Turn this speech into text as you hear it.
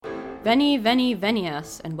Veni, veni,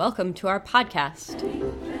 venias, and welcome to our podcast.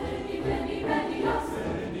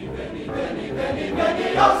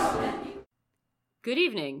 Good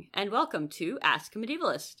evening, and welcome to Ask a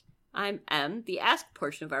Medievalist. I'm Em, the Ask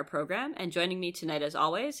portion of our program, and joining me tonight, as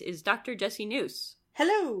always, is Dr. Jessie Noose.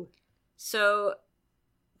 Hello! So,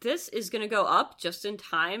 this is going to go up just in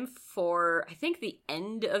time for, I think, the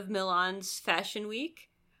end of Milan's Fashion Week.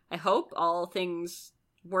 I hope all things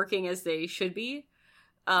working as they should be.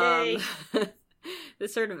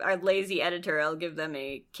 This sort of our lazy editor, I'll give them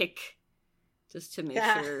a kick just to make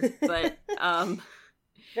sure. But no.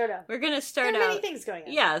 We're gonna start there are out. many things going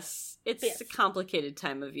on. Yes, it's a complicated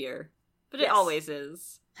time of year, but it always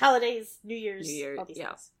is. Holidays, New Year's, all these yeah.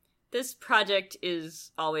 things. This project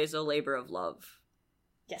is always a labor of love.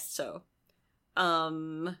 Yes. So,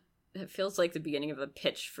 it feels like the beginning of a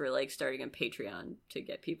pitch for like starting a Patreon to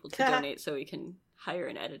get people to donate so we can hire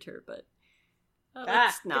an editor, but.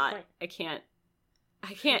 That's not. I can't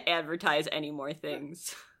advertise any more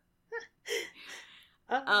things.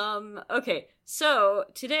 Okay, so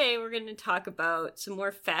today we're going to talk about some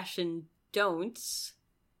more fashion don'ts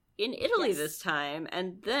in Italy this time,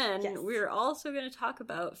 and then we're also going to talk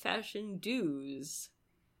about fashion do's,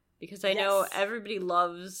 because I know everybody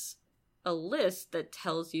loves a list that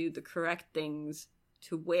tells you the correct things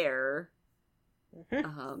to wear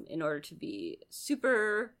in order to be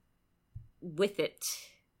super with it.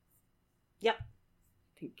 Yep.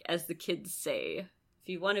 I think, as the kids say, if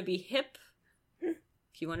you want to be hip, if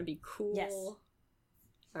you want to be cool. Yes.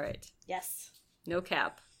 All right. Yes. No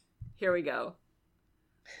cap. Here we go.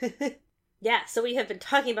 Yeah, so we have been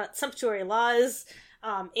talking about sumptuary laws.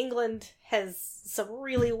 England has some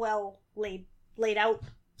really well laid out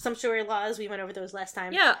sumptuary laws. We went over those last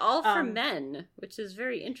time. Yeah, all for men, which is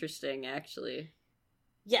very interesting, actually.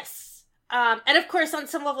 Yes. And of course, on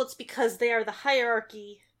some level, it's because they are the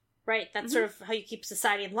hierarchy, right? That's sort of how you keep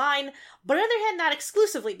society in line. But on the other hand, not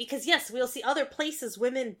exclusively, because yes, we'll see other places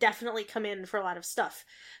women definitely come in for a lot of stuff.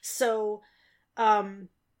 So,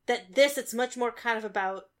 it's much more kind of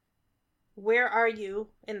about where are you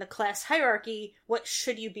in the class hierarchy? What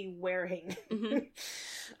should you be wearing?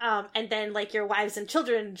 And then, like, your wives and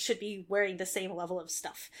children should be wearing the same level of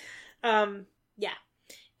stuff. Yeah.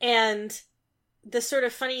 And the sort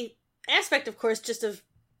of funny aspect, of course, just of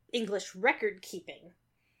English record keeping,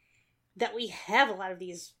 that we have a lot of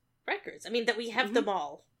these records. I mean, that we have them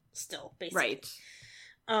all still, basically.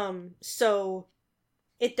 Right. So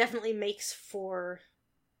it definitely makes for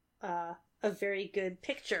a very good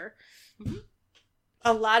picture.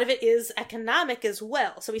 A lot of it is economic as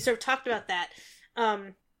well. So we sort of talked about that.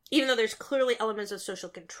 Even though there's clearly elements of social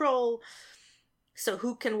control. So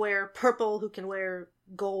who can wear purple, who can wear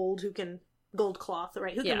gold, gold cloth,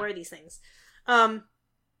 right? Who can wear these things?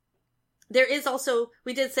 There is also,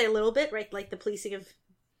 we did say a little bit, right? Like the policing of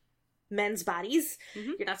men's bodies.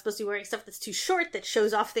 You're not supposed to be wearing stuff that's too short, that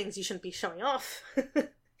shows off things you shouldn't be showing off.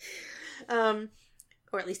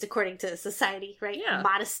 Or at least according to society, right? Yeah.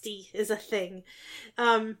 Modesty is a thing.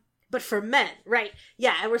 But for men, right?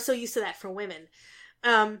 Yeah, and we're so used to that for women.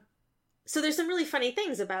 So there's some really funny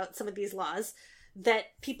things about some of these laws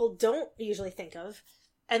that people don't usually think of.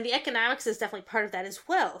 And the economics is definitely part of that as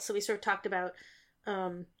well. So we sort of talked about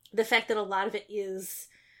the fact that a lot of it is,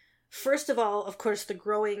 first of all, of course, the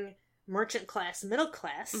growing merchant class, middle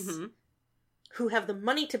class, who have the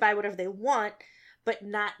money to buy whatever they want, but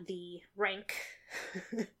not the rank,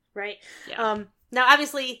 right? Yeah. Now,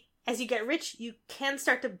 obviously, as you get rich, you can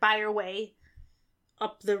start to buy your way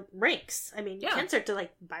up the ranks. I mean, you can start to,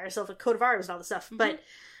 like, buy yourself a coat of arms and all this stuff, but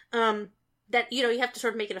that, you have to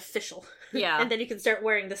sort of make it official. Yeah. And then you can start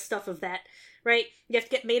wearing the stuff of that, right? You have to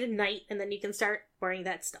get made a knight, and then you can start wearing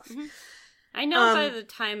that stuff. I know by the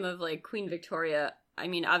time of, like, Queen Victoria, I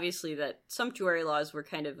mean, obviously that sumptuary laws were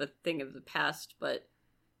kind of a thing of the past, but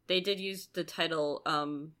they did use the title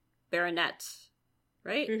baronet,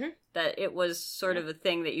 right? That it was sort of a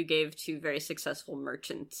thing that you gave to very successful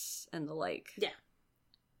merchants and the like. Yeah.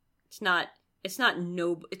 It's not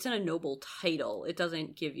noble. It's not a noble title. It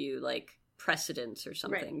doesn't give you, like, precedence or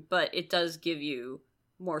something, right. But it does give you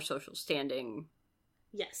more social standing.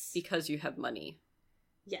 Yes. Because you have money.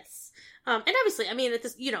 Yes. And obviously, I mean, at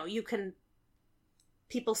this,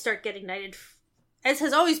 people start getting knighted, as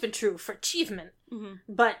has always been true, for achievement,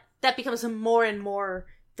 but that becomes more and more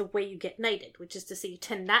the way you get knighted, which is to say you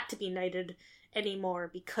tend not to be knighted anymore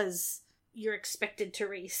because you're expected to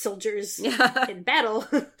raise soldiers in battle.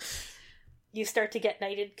 You start to get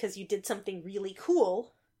knighted because you did something really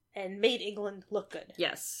cool and made England look good.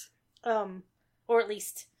 Yes. Or at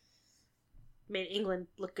least made England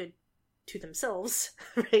look good to themselves,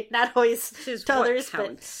 right? Not always to others,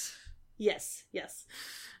 but Yes.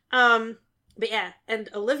 But yeah, and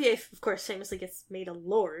Olivier, of course, famously gets made a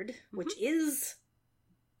lord, which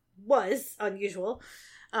was unusual.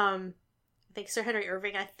 I think Sir Henry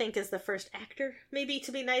Irving, is the first actor, maybe,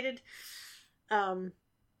 to be knighted. As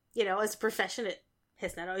a profession, it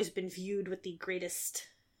has not always been viewed with the greatest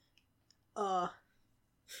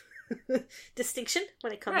distinction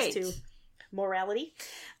when it comes to morality,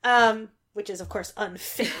 which is, of course,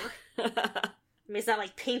 unfair. I mean, it's not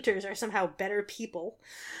like painters are somehow better people.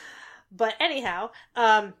 But anyhow,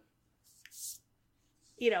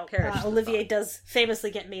 Olivier does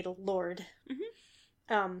famously get made a lord.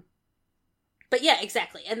 But yeah,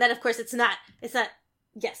 exactly. And then, of course, it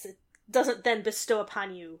doesn't then bestow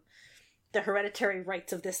upon you the hereditary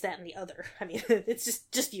rights of this, that, and the other. I mean, it's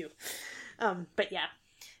just you. But yeah.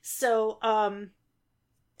 So,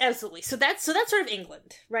 absolutely. So that's sort of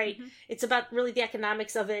England, right? It's about really the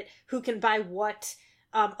economics of it, who can buy what.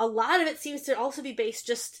 A lot of it seems to also be based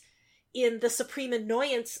just in the supreme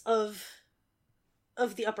annoyance of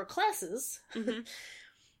the upper classes,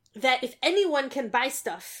 that if anyone can buy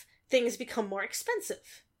stuff, things become more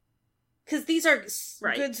expensive. Because these are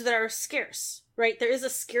goods that are scarce, right? There is a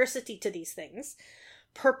scarcity to these things.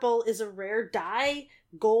 Purple is a rare dye.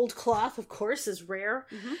 Gold cloth, of course, is rare.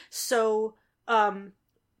 So,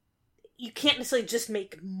 you can't necessarily just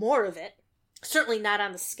make more of it. Certainly not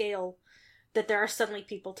on the scale that there are suddenly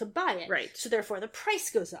people to buy it. Right. So therefore the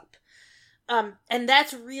price goes up. And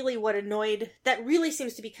that's really what that really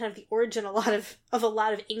seems to be kind of the origin of a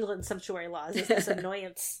lot of England sumptuary laws, is this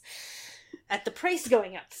annoyance at the price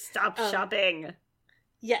going up. Stop shopping.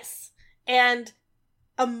 Yes. And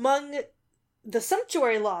among the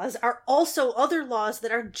sumptuary laws are also other laws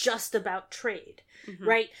that are just about trade,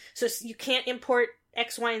 right? So you can't import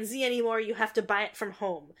X, Y, and Z anymore. You have to buy it from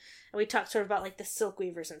home. And we talked sort of about like the silk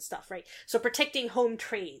weavers and stuff, right? So protecting home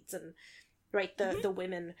trades and, right, the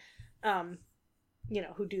women,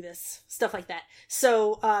 who do this, stuff like that.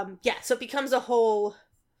 So, so it becomes a whole,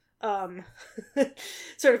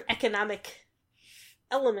 sort of economic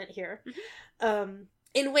element here,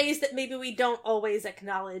 in ways that maybe we don't always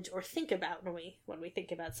acknowledge or think about when we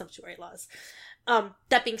think about sumptuary laws.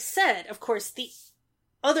 That being said, of course, the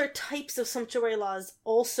other types of sumptuary laws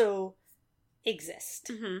also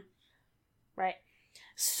exist. Right?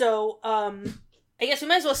 So, I guess we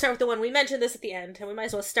might as well start with the one we mentioned this at the end, and we might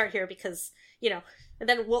as well start here because, and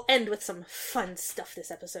then we'll end with some fun stuff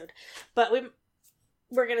this episode. But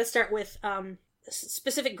we're going to start with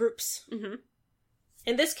specific groups.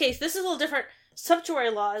 In this case, this is a little different.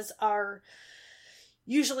 Sumptuary laws are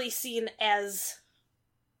usually seen as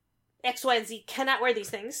X, Y, and Z cannot wear these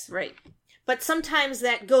things. Right. But sometimes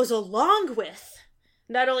that goes along with,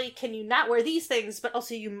 not only can you not wear these things, but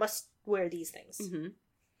also you must wear these things.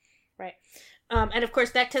 Right. And of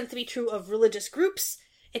course, that tends to be true of religious groups.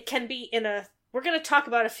 It can be we're going to talk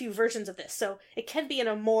about a few versions of this. So it can be in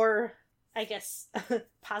a more, I guess,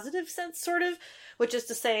 positive sense, sort of, which is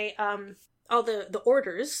to say, all the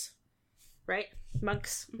orders, right?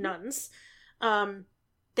 Monks, nuns,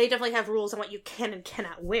 they definitely have rules on what you can and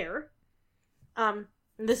cannot wear. And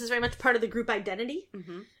this is very much part of the group identity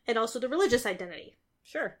and also the religious identity.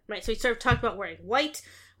 Sure. Right, so we sort of talked about wearing white.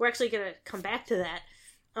 We're actually going to come back to that.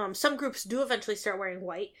 Some groups do eventually start wearing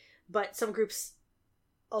white, but some groups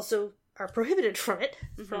also are prohibited from it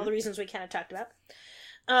for all the reasons we kind of talked about.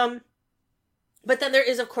 But then there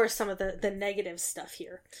is, of course, some of the negative stuff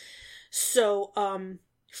here. So,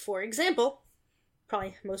 for example,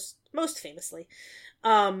 probably most famously,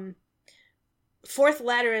 Fourth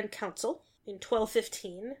Lateran Council in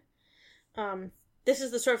 1215. This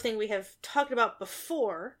is the sort of thing we have talked about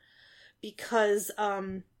before because,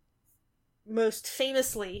 most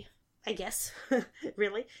famously, I guess,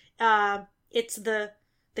 really, it's the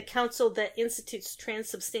council that institutes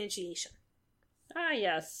transubstantiation. Ah,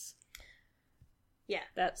 yes. Yeah.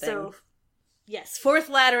 That thing. So, yes, Fourth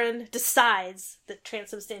Lateran decides that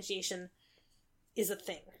transubstantiation is a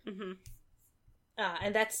thing.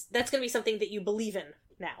 And that's going to be something that you believe in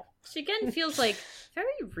now. Which again feels like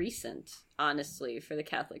very recent, honestly, for the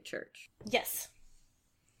Catholic Church. Yes.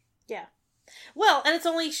 Yeah. Well, and it's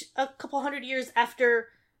only a couple hundred years after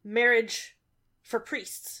marriage for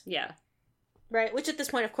priests. Yeah. Right? Which at this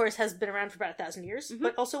point, of course, has been around for about 1,000 years,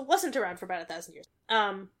 but also wasn't around for about 1,000 years.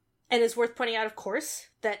 And it's worth pointing out, of course,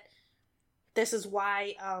 that this is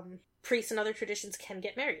why priests and other traditions can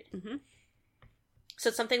get married. So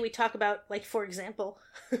it's something we talk about, like, for example,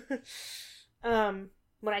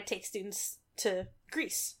 when I take students to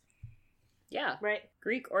Greece. Yeah. Right?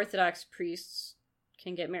 Greek Orthodox priests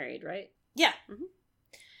can get married, right? Yeah.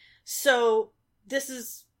 So this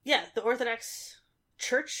is, the Orthodox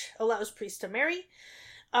Church allows priests to marry.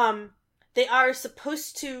 They are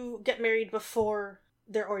supposed to get married before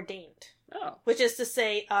they're ordained. Oh. Which is to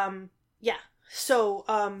say, yeah. So,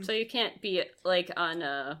 so you can't be, like,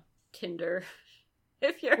 on Tinder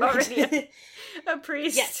if you're already a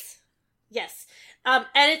priest. Yes. And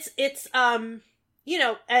it's you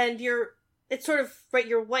know, and it's sort of, right,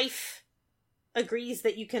 your wife agrees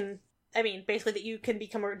that you can, basically that you can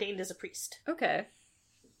become ordained as a priest. Okay.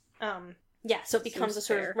 Yeah, so it becomes Seems a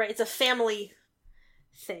sort fair. of, right, it's a family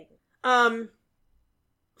thing.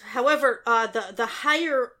 However, the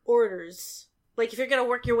higher orders, like if you're gonna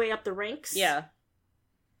work your way up the ranks, Yeah.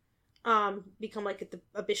 Become like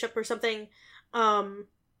a bishop or something,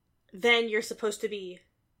 then you're supposed to be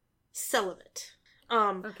celibate.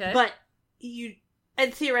 Okay. But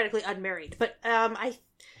and theoretically unmarried. But I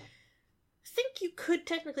think you could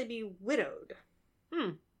technically be widowed.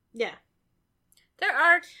 Yeah. There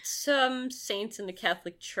are some saints in the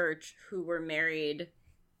Catholic Church who were married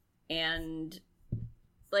and,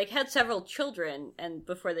 like, had several children and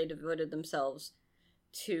before they devoted themselves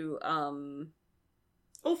to,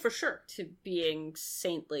 Oh, for sure. to being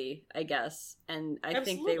saintly, I guess. And I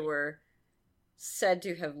think Absolutely. they were said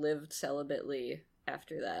to have lived celibately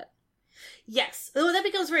after that. Yes. Oh, that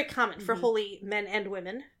becomes very common for Mhm. holy men and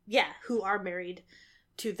women. Yeah, who are married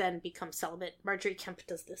to then become celibate. Marjorie Kemp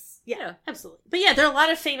does this. Yeah, absolutely. But yeah, there are a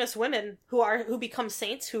lot of famous women who become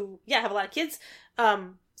saints who, have a lot of kids.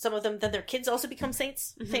 Some of them, then their kids also become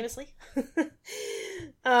saints, famously.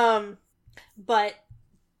 But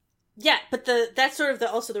yeah, but that's sort of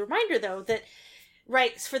also the reminder, though, that,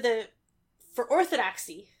 right, for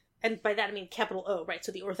Orthodoxy, and by that I mean capital O, right,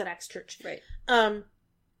 so the Orthodox Church. Right.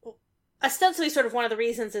 Ostensibly, sort of one of the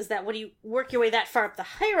reasons is that when you work your way that far up the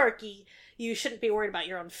hierarchy, you shouldn't be worried about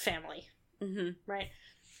your own family, right?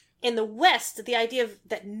 In the West, the idea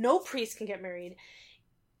that no priest can get married,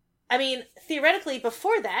 theoretically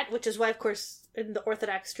before that, which is why, of course, in the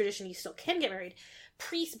Orthodox tradition you still can get married,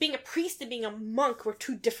 being a priest and being a monk were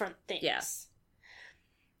two different things. Yeah.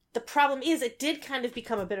 The problem is it did kind of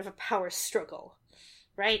become a bit of a power struggle,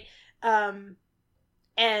 right?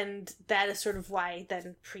 And that is sort of why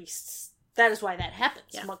then that is why that happens.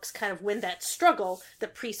 Yeah. Monks kind of win that struggle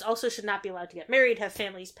that priests also should not be allowed to get married, have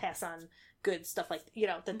families pass on goods, stuff like,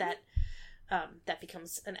 that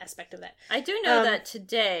becomes an aspect of that. I do know that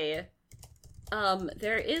today,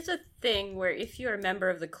 there is a thing where if you're a member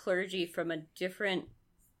of the clergy from a different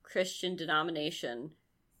Christian denomination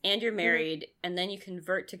and you're married and then you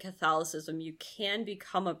convert to Catholicism, you can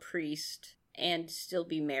become a priest and still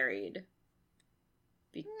be married.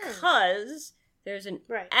 Because there's an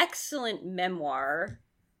excellent memoir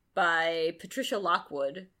by Patricia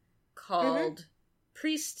Lockwood called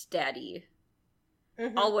Priest Daddy.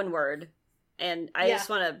 All one word. And I just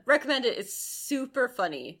want to recommend it. It's super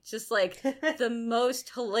funny. Just like the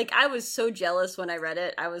most, like, I was so jealous when I read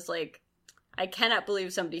it. I was like, I cannot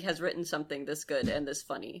believe somebody has written something this good and this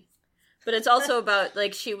funny. But it's also about,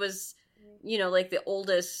 like, she was, like the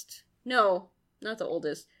oldest, no, not the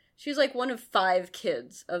oldest. She's like one of 5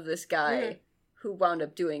 kids of this guy who wound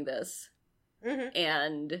up doing this.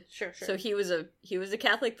 And sure. So he was a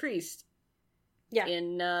Catholic priest. Yeah.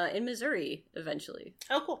 In Missouri eventually.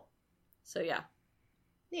 Oh, cool. So yeah.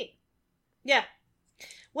 Neat. Yeah.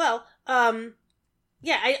 Well, I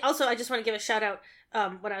just want to give a shout out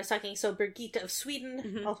when I was talking. So Birgitta of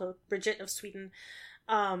Sweden, also Bridget of Sweden,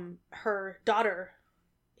 her daughter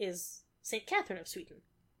is Saint Catherine of Sweden.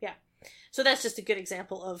 Yeah. So that's just a good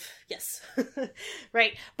example of, yes.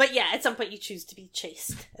 Right. But yeah, at some point you choose to be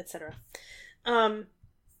chaste, etc. But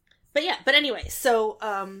anyway, so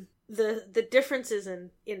the differences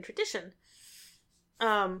in tradition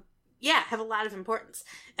have a lot of importance.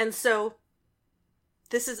 And so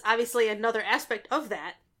this is obviously another aspect of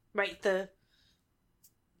that, right? The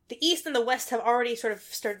East and the West have already sort of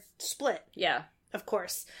started split. Yeah. Of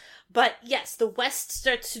course. But yes, the West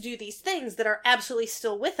starts to do these things that are absolutely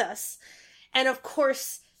still with us. And of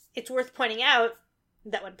course, it's worth pointing out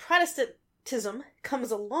that when Protestantism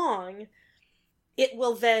comes along, it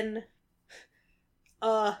will then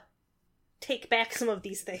take back some of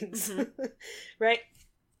these things. Right?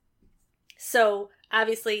 So,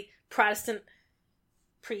 obviously, Protestant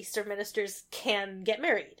priests or ministers can get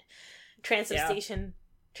married. Transubstantiation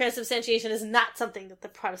is not something that the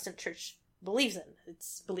Protestant church believes in.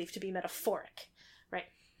 It's believed to be metaphoric, right?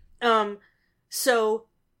 So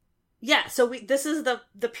this is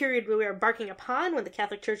the period where we are embarking upon when the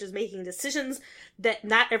Catholic Church is making decisions that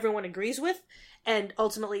not everyone agrees with, and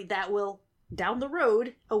ultimately that will, down the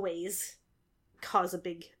road a ways, cause a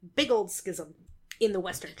big old schism in the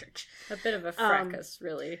Western Church. A bit of a fracas,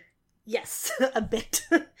 really. Yes, a bit.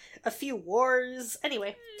 A few wars.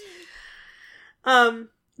 Anyway.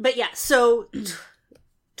 But yeah, so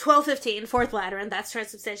 1215, Fourth Lateran, that's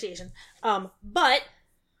transubstantiation. But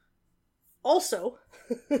also,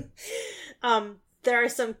 there are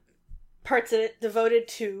some parts of it devoted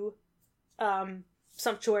to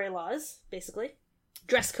sumptuary laws, basically.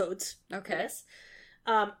 Dress codes. Okay.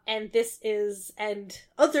 And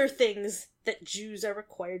other things that Jews are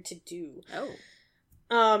required to do. Oh.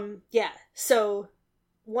 Yeah, so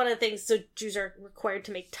one of the things, so Jews are required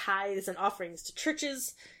to make tithes and offerings to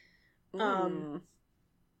churches.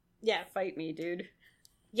 Yeah. Fight me, dude.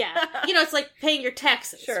 Yeah. It's like paying your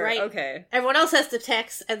taxes, Sure, right? okay. Everyone else has to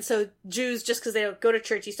tax, and so Jews, just because they don't go to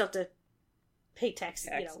church, you still have to pay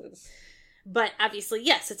taxes. But obviously,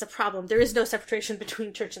 yes, it's a problem. There is no separation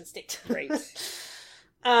between church and state. Right.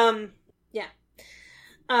 Yeah.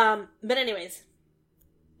 But anyways.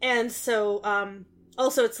 And so,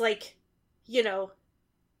 also it's like,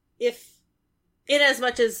 if, in as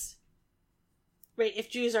much as, right, if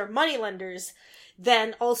Jews are moneylenders,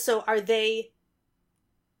 then also are they,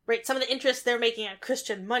 right, some of the interest they're making on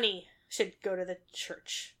Christian money should go to the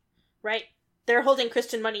church, right? They're holding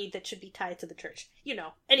Christian money that should be tied to the church.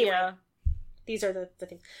 Anyway. Yeah. These are the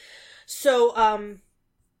things. So,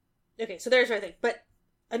 okay, so there's our thing. But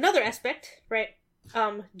another aspect, right,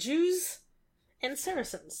 Jews and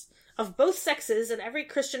Saracens of both sexes in every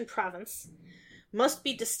Christian province must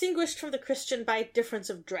be distinguished from the Christian by difference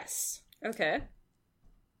of dress. Okay.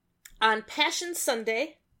 On Passion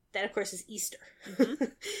Sunday, that of course is Easter,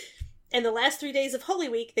 and the last 3 days of Holy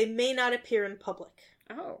Week, they may not appear in public.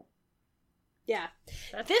 Oh. Yeah.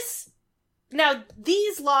 Now,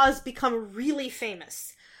 these laws become really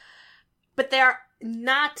famous, but they are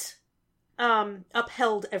not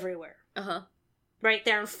upheld everywhere. Uh-huh. Right?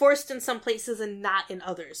 They're enforced in some places and not in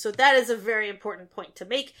others. So that is a very important point to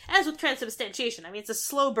make, as with transubstantiation. I mean, it's a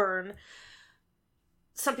slow burn.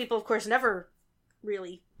 Some people, of course, never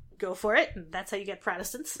really go for it, and that's how you get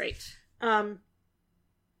Protestants. Right.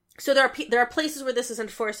 So there are places where this is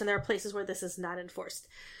enforced, and there are places where this is not enforced.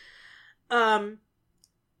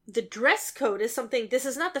 The dress code is something, this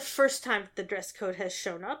is not the first time the dress code has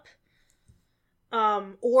shown up.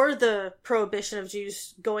 Or the prohibition of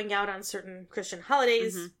Jews going out on certain Christian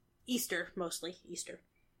holidays. Mm-hmm. Easter, mostly. Easter.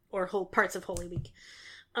 Or whole parts of Holy Week.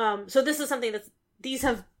 So this is something these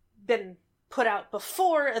have been put out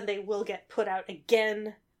before, and they will get put out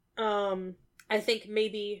again. I think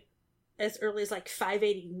maybe as early as like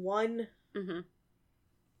 581.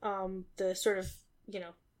 Mm-hmm. The sort of,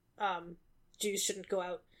 Jews shouldn't go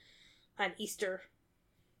out on Easter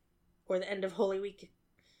or the end of Holy Week.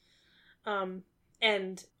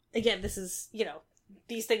 And again, this is,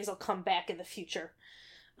 these things will come back in the future.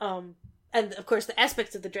 And of course, the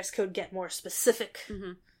aspects of the dress code get more specific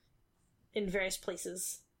in various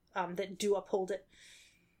places that do uphold it.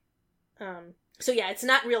 So yeah, it's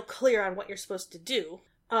not real clear on what you're supposed to do.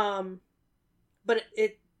 But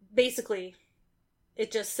it basically,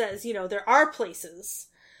 it just says, there are places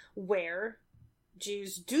where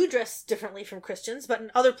Jews do dress differently from Christians, but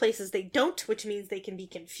in other places they don't, which means they can be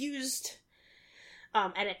confused.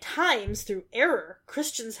 And at times, through error,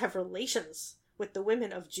 Christians have relations with the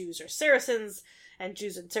women of Jews or Saracens, and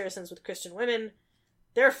Jews and Saracens with Christian women.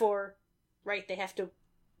 Therefore, right, they have to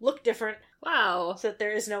look different. Wow. So that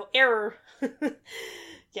there is no error.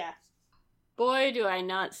 Yeah. Boy, do I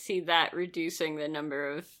not see that reducing the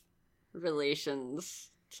number of relations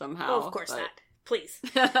somehow. Well, of course not. Please.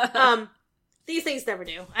 These things never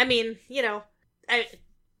do. I mean,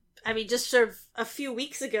 I mean, just sort of a few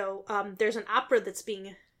weeks ago, there's an opera that's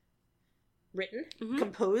being written,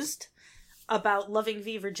 composed, about Loving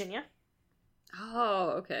V, Virginia.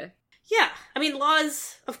 Oh, okay. Yeah. I mean,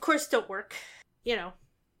 laws, of course, don't work.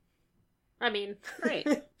 I mean...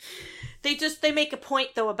 Right. They make a point,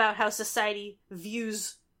 though, about how society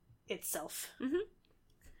views itself.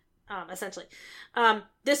 Essentially.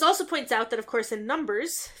 This also points out that, of course, in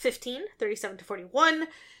Numbers 15, 37 to 41,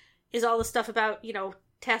 is all the stuff about,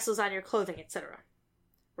 tassels on your clothing, etc.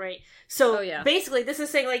 Right? So, basically, this is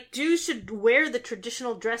saying, Jews should wear the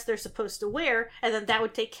traditional dress they're supposed to wear, and then that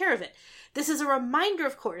would take care of it. This is a reminder,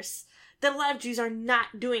 of course, that a lot of Jews are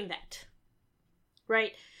not doing that.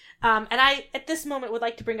 Right? And I, at this moment, would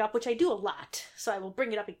like to bring up, which I do a lot, so I will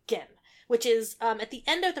bring it up again, which is, at the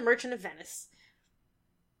end of The Merchant of Venice,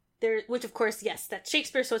 which, of course, yes, that's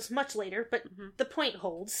Shakespeare, so it's much later, but the point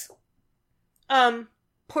holds.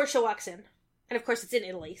 Portia walks in. And of course it's in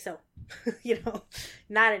Italy, so,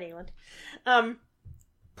 not in England.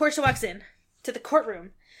 Portia walks in to the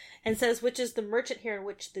courtroom and says, which is the merchant here and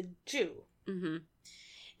which the Jew?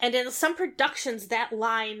 And in some productions, that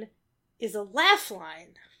line is a laugh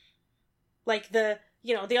line. Like the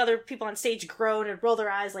other people on stage groan and roll their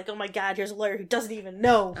eyes like, oh my god, here's a lawyer who doesn't even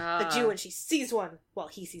know a Jew and she sees one. Well,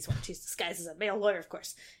 he sees one. She's disguised as a male lawyer, of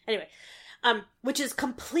course. Anyway, which is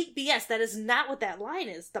complete BS. That is not what that line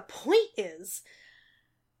is. The point is,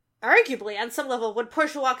 arguably, on some level, when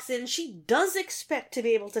Portia walks in, she does expect to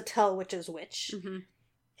be able to tell which is which. Mm-hmm.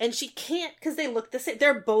 And she can't because they look the same.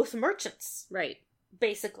 They're both merchants. Right.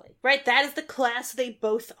 Basically. Right? That is the class they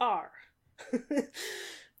both are.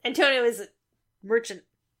 Antonio is a merchant,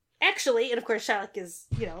 actually, and of course Shylock is,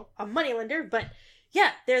 a moneylender, but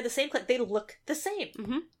yeah, they're the same class. They look the same.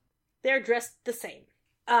 Mm-hmm. They're dressed the same.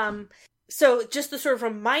 So just the sort of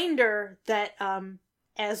reminder that,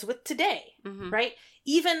 as with today, mm-hmm. right?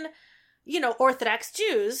 Even, Orthodox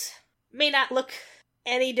Jews may not look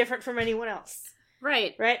any different from anyone else.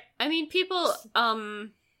 Right. Right? I mean, people,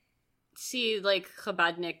 see, like,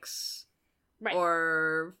 Chabadniks, right.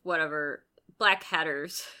 or whatever, Black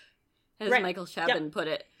Hatters, as right. Michael Chabon put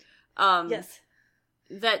it. Yes.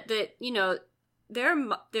 That there's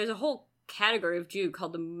a whole category of Jew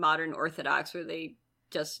called the Modern Orthodox, where they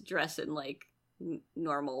just dress in, like,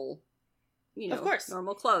 normal, of course.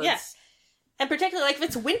 normal clothes. Yeah. And particularly, like, if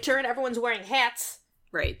it's winter and everyone's wearing hats.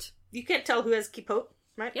 Right. You can't tell who has kippot,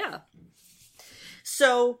 right? Yeah.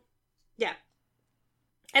 So, yeah.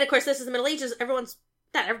 And of course, this is the Middle Ages. Everyone's,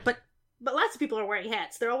 not everyone, but lots of people are wearing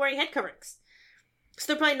hats. They're all wearing head coverings.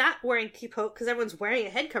 So they're probably not wearing kippot because everyone's wearing a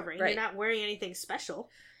head covering. Right. You're not wearing anything special.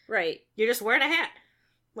 Right. You're just wearing a hat.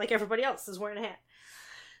 Like everybody else is wearing a hat.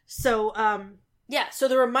 So, yeah. So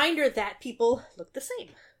the reminder that people look the same.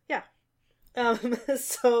 Yeah.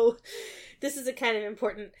 So this is a kind of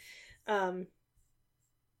important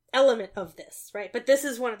element of this, right? But this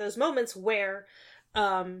is one of those moments where,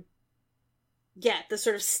 the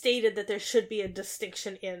sort of stated that there should be a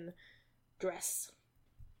distinction in dress.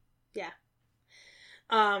 Yeah.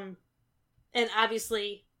 And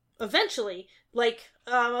obviously, eventually, like,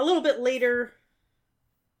 a little bit later,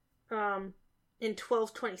 in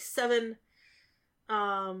 1227,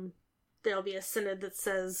 there'll be a synod that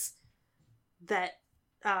says that,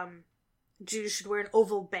 Jews should wear an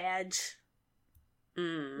oval badge,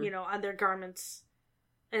 on their garments.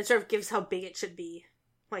 And it sort of gives how big it should be.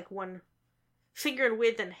 Like 1 finger in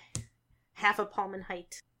width and half a palm in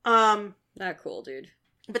height. Not cool, dude.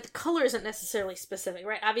 But the color isn't necessarily specific,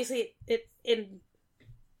 right? Obviously, it in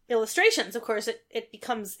illustrations, of course,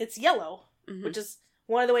 it's yellow, mm-hmm. which is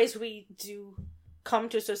one of the ways we do come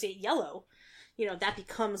to associate yellow. That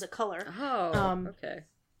becomes a color. Oh, okay.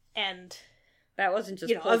 And that wasn't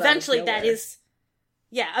just eventually that is,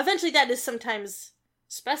 eventually that is sometimes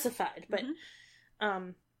specified, but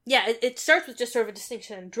mm-hmm. It starts with just sort of a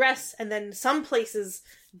distinction in dress, and then some places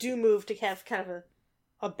do move to have kind of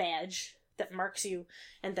a badge that marks you,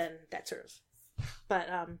 and then that sort of,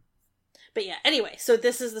 but yeah, anyway, so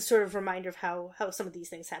this is the sort of reminder of how some of these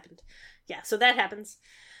things happened. Yeah, so that happens.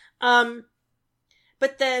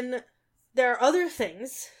 But then there are other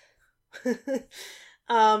things.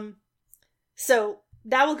 So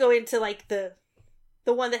that will go into, like, the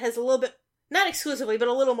one that has a little bit, not exclusively, but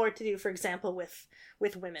a little more to do, for example, with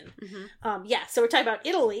women. Mm-hmm. So we're talking about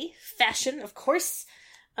Italy, fashion, of course.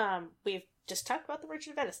 We've just talked about the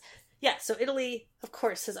Merchant of Venice. Yeah, so Italy, of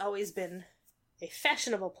course, has always been a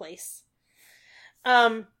fashionable place.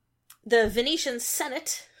 The Venetian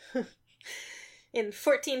Senate, in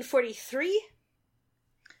 1443.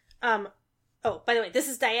 By the way, this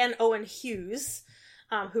is Diane Owen Hughes,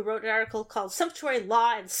 who wrote an article called Sumptuary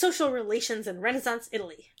Law and Social Relations in Renaissance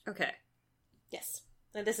Italy. Okay. Yes.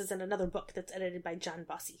 And this is in another book that's edited by John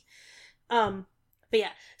Bossy. But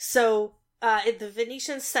yeah, so the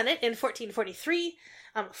Venetian Senate in 1443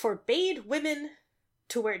 forbade women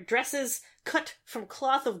to wear dresses cut from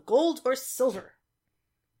cloth of gold or silver.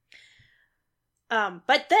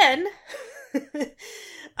 But then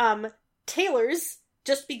tailors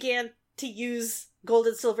just began to use gold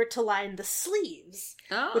and silver to line the sleeves,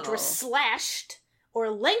 which were slashed or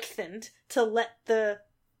lengthened to let the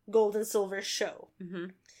gold and silver show. Mm-hmm.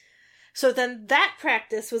 So then that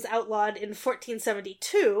practice was outlawed in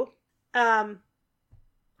 1472, and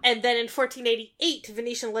then in 1488,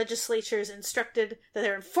 Venetian legislatures instructed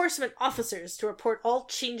their enforcement officers to report all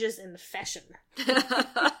changes in fashion.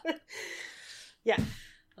 Yeah.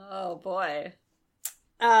 Oh, boy.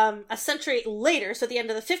 A century later, so at the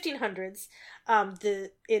end of the 1500s,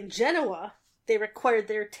 in Genoa, they required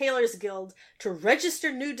their tailors' guild to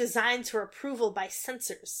register new designs for approval by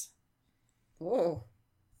censors. Oh.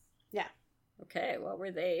 Yeah. Okay, what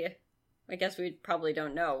were they? I guess we probably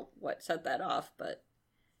don't know what set that off, but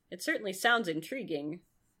it certainly sounds intriguing.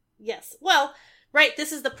 Yes. Well, right,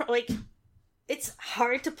 this is it's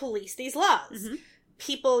hard to police these laws. Mm-hmm.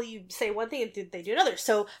 People, you say one thing and they do another.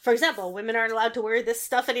 So, for example, women aren't allowed to wear this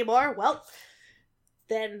stuff anymore. Well,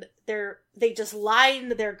 then they just line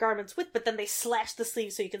their garments with, but then they slash the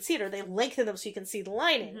sleeves so you can see it, or they lengthen them so you can see the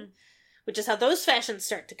lining, mm-hmm. which is how those fashions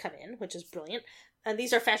start to come in, which is brilliant. And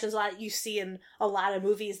these are fashions a lot you see in a lot of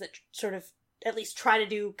movies that sort of at least try to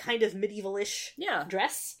do kind of medieval-ish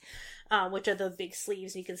dress, which are the big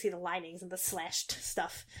sleeves, and you can see the linings and the slashed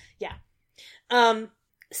stuff. Yeah.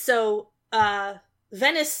 So,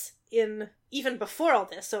 Venice, even before all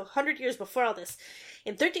this, so 100 years before all this,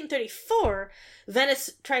 in 1334,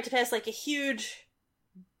 Venice tried to pass like a huge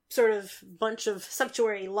sort of bunch of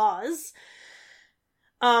sumptuary laws,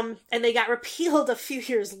 and they got repealed a few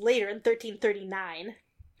years later in 1339,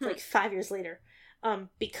 like 5 years later,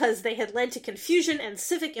 because they had led to confusion and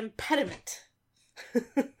civic impediment.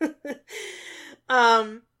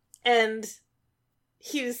 And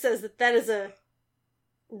Hughes says that is a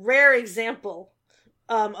rare example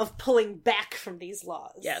of pulling back from these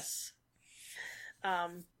laws. Yes.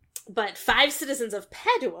 But 5 citizens of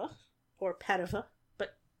Padua, or Padova,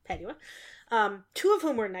 but Padua, 2 of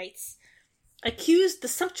whom were knights, accused the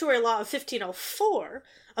sumptuary law of 1504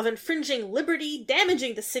 of infringing liberty,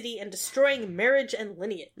 damaging the city, and destroying marriage and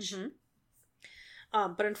lineage. Mm-hmm.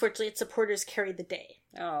 But unfortunately, its supporters carried the day.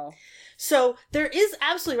 Oh. So there is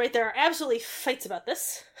absolutely, right, there are absolutely fights about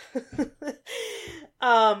this.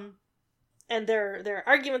 And there are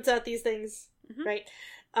arguments about these things, mm-hmm. right?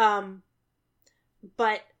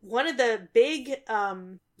 But one of the big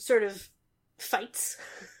sort of fights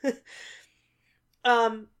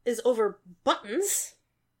is over buttons.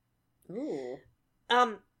 Ooh.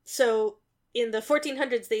 So in the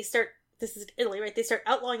 1400s, this is Italy, right? They start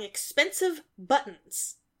outlawing expensive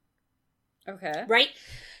buttons. Okay. Right?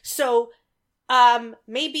 So,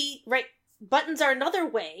 maybe, right, buttons are another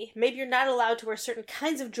way. Maybe you're not allowed to wear certain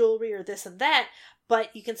kinds of jewelry or this and that,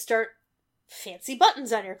 but you can start fancy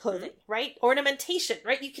buttons on your clothing, mm-hmm. right? Ornamentation,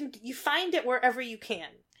 right? You find it wherever you can.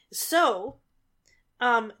 So,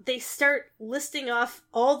 they start listing off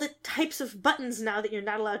all the types of buttons now that you're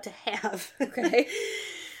not allowed to have. Okay.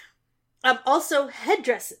 Also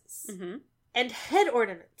headdresses, mm-hmm. and head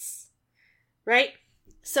ornaments, right?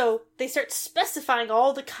 So they start specifying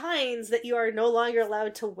all the kinds that you are no longer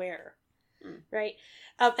allowed to wear, right?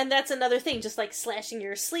 And that's another thing, just like slashing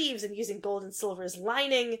your sleeves and using gold and silver as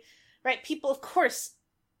lining, right? People, of course,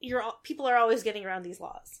 people are always getting around these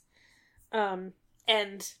laws.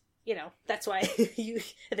 And, you know, that's why and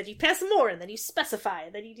then you pass more, and then you specify,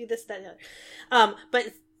 and then you do this, that, and the other.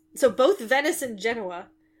 But, so both Venice and Genoa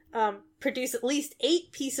produce at least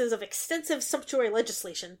 8 pieces of extensive sumptuary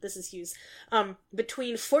legislation, this is Hughes,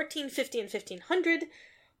 between 1450 and 1500.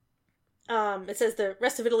 It says the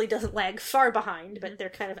rest of Italy doesn't lag far behind, but they're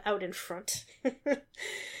kind of out in front.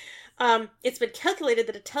 It's been calculated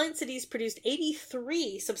that Italian cities produced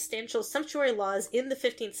 83 substantial sumptuary laws in the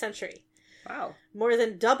 15th century. Wow. More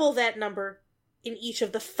than double that number in each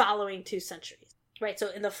of the following 2 centuries. Right,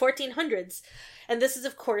 so in the 1400s, and this is,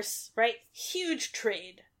 of course, right, huge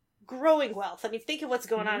trade, growing wealth. I mean, think of what's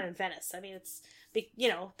going on in Venice. I mean, it's, you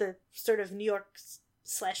know, the sort of New York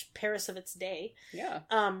 / Paris of its day. Yeah.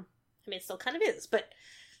 I mean, it still kind of is, but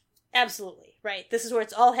absolutely, right? This is where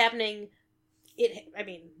it's all happening.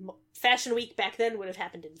 Fashion Week back then would have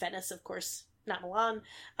happened in Venice, of course, not Milan.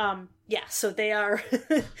 Yeah, so they are,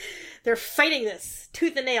 they're fighting this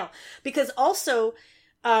tooth and nail. Because also,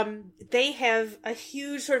 they have a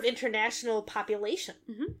huge sort of international population,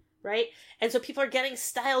 mm-hmm. right? And so people are getting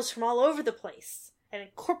styles from all over the place and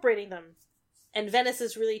incorporating them. And Venice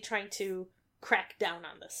is really trying to crack down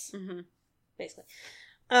on this, mm-hmm. basically.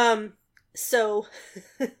 So,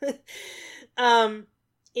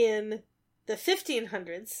 in the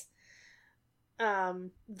 1500s,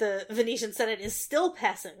 the Venetian Senate is still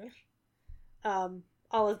passing,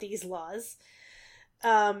 all of these laws.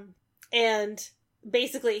 And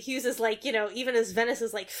basically, Hughes is like, you know, even as Venice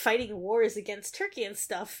is like fighting wars against Turkey and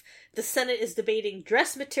stuff, the Senate is debating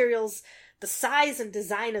dress materials, the size and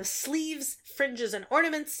design of sleeves, fringes and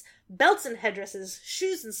ornaments, belts and headdresses,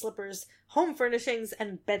 shoes and slippers, home furnishings,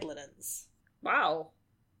 and bed linens. Wow.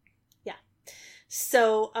 Yeah.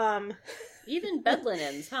 So, even bed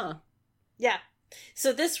linens, huh? Yeah.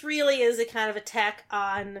 So this really is a kind of attack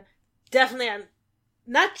on, definitely on,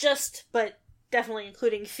 not just, but definitely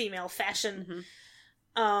including female fashion.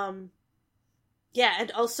 Mm-hmm. Yeah,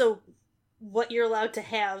 and also what you're allowed to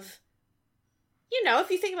have. You know, if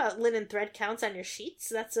you think about linen thread counts on your sheets,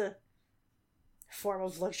 that's a form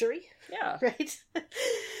of luxury. Yeah. Right?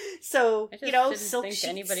 So, I just you know, didn't silk think sheets.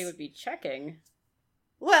 Anybody would be checking.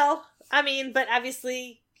 Well, I mean, but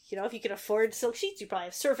obviously you know, if you can afford silk sheets, you probably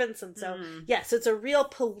have servants. And so, so it's a real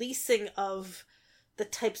policing of the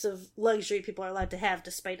types of luxury people are allowed to have,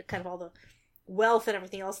 despite kind of all the wealth and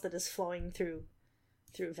everything else that is flowing through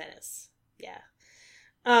Venice. Yeah.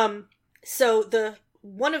 So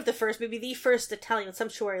one of the first, maybe the first Italian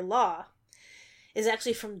sumptuary law is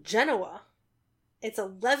actually from Genoa. It's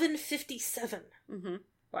 1157. Mm-hmm.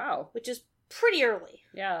 Wow. Which is pretty early.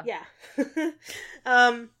 Yeah. Yeah.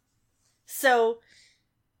 So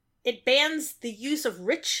it bans the use of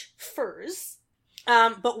rich furs,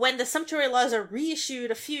 but when the sumptuary laws are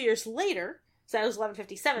reissued a few years later, so that was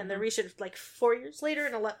 1157, they're reissued like 4 years later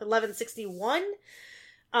in 1161,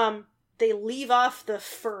 they leave off the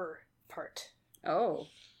fur part. Oh,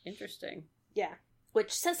 interesting. Yeah.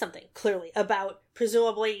 Which says something, clearly, about,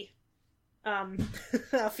 presumably, how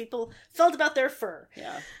people felt about their fur.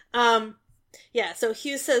 Yeah. Yeah, so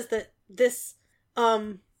Hughes says that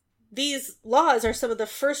these laws are some of the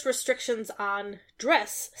first restrictions on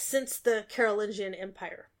dress since the Carolingian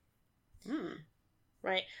Empire.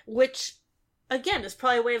 Right? Which, again, is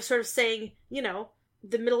probably a way of sort of saying, you know,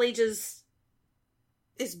 the Middle Ages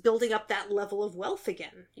is building up that level of wealth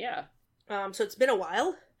again. Yeah. So it's been a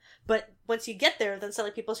while, but once you get there, then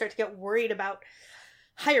suddenly people start to get worried about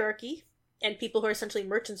hierarchy and people who are essentially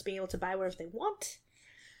merchants being able to buy whatever they want.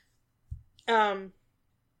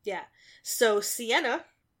 Yeah. So Siena,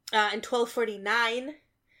 in 1249,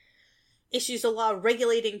 issues a law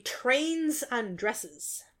regulating trains on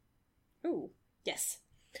dresses. Ooh. Yes.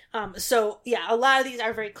 So, yeah, a lot of these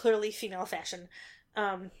are very clearly female fashion,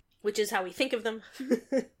 which is how we think of them.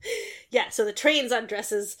 Yeah, so the trains on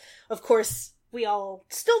dresses, of course, we all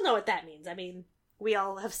still know what that means. I mean, we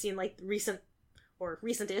all have seen, like,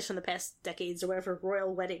 recent-ish in the past decades or whatever,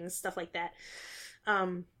 royal weddings, stuff like that.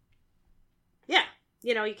 Yeah,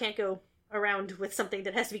 you know, you can't go around with something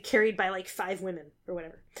that has to be carried by, like, 5 women or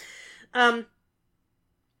whatever.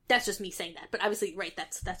 That's just me saying that, but obviously, right,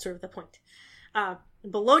 that's sort of the point.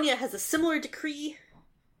 Bologna has a similar decree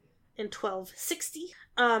in 1260,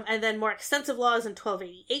 and then more extensive laws in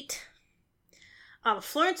 1288.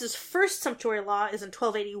 Florence's first sumptuary law is in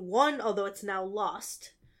 1281, although it's now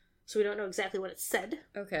lost, so we don't know exactly what it said.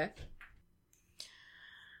 Okay.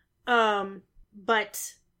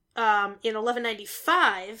 But in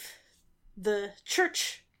 1195, the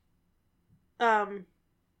church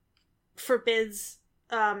forbids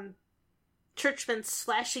churchmen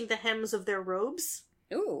slashing the hems of their robes.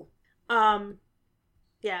 Ooh.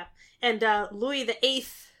 Yeah. And Louis VIII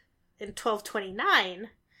in 1229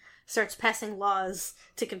 starts passing laws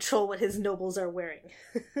to control what his nobles are wearing.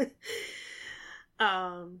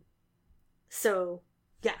 So,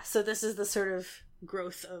 yeah, so this is the sort of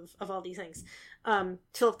growth of all these things.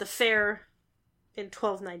 Philip the Fair in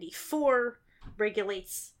 1294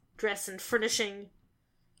 regulates dress and furnishings.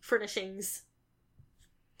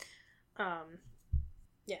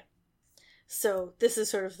 Yeah. So this is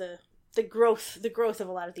sort of the growth of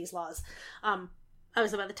a lot of these laws.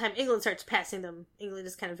 Obviously, by the time England starts passing them, England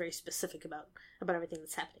is kind of very specific about everything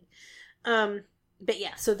that's happening. But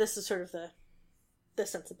yeah, so this is sort of the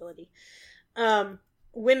sensibility.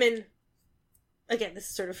 Women, again, this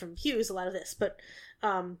is sort of from Hughes, a lot of this, but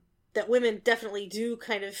that women definitely do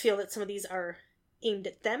kind of feel that some of these are aimed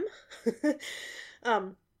at them.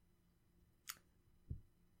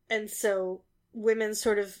 And so women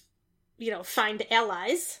sort of, you know, find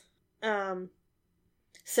allies.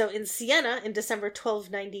 So in Siena, in December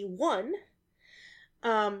 1291,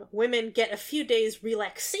 women get a few days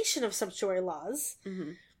relaxation of sumptuary laws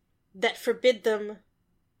that forbid them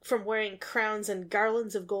from wearing crowns and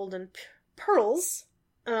garlands of gold and pearls.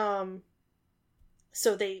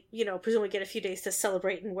 So they, you know, presumably get a few days to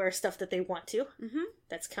celebrate and wear stuff that they want to.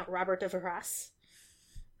 That's Count Robert of Arras.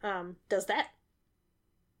 Does that.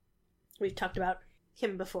 We've talked about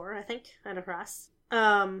him before, I think, at Arras.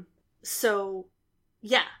 So,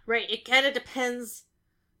 yeah, right. It kind of depends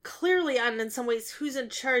clearly on, in some ways, who's in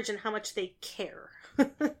charge and how much they care.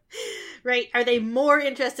 Right? Are they more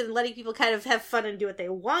interested in letting people kind of have fun and do what they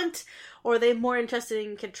want? Or are they more interested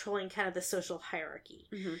in controlling kind of the social hierarchy?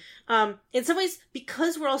 In some ways,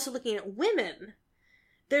 because we're also looking at women,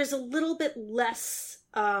 there's a little bit less,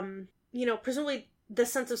 you know, presumably the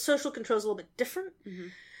sense of social control is a little bit different.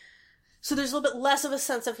 So there's a little bit less of a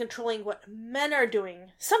sense of controlling what men are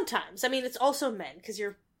doing sometimes. I mean, it's also men, because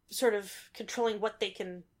you're sort of controlling what they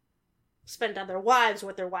can spend on their wives,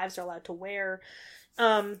 what their wives are allowed to wear.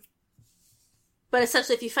 But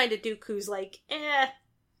essentially, if you find a duke who's like,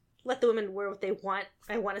 let the women wear what they want,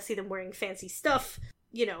 I want to see them wearing fancy stuff,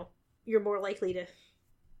 you know, you're more likely to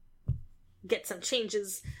get some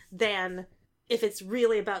changes than if it's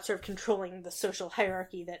really about sort of controlling the social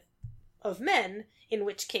hierarchy of men, in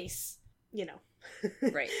which case,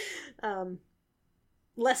 right.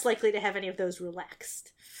 Less likely to have any of those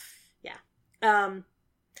relaxed. Yeah.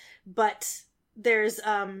 But there's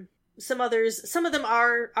some others. Some of them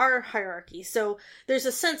are hierarchy. So there's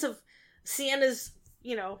a sense of Sienna's,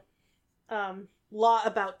 law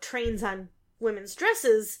about trains on women's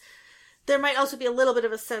dresses. There might also be a little bit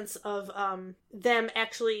of a sense of them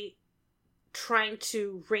actually trying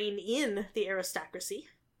to rein in the aristocracy.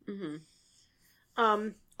 Mm-hmm.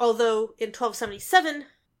 Although in 1277,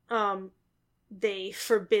 they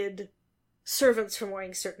forbid servants from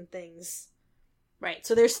wearing certain things. Right,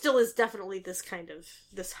 so there still is definitely this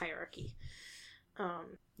hierarchy.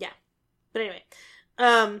 Yeah. But anyway,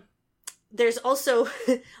 there's also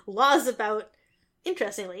laws about,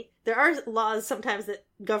 interestingly, there are laws sometimes that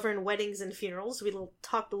govern weddings and funerals. We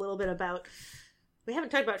talked a little bit about, we haven't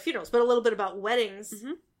talked about funerals, but a little bit about weddings.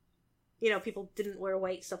 Mm-hmm. People didn't wear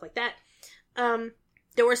white, stuff like that.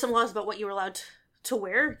 There were some laws about what you were allowed to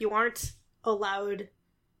wear. You aren't allowed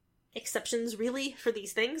exceptions, really, for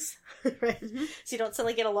these things, right? Mm-hmm. So you don't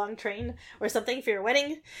suddenly get a long train or something for your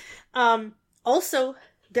wedding. Also,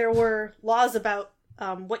 there were laws about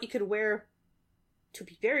what you could wear to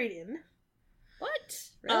be buried in. What?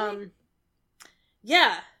 Really?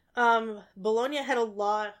 Yeah. Bologna had a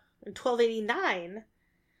law in 1289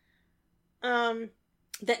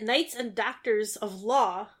 that knights and doctors of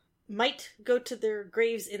law might go to their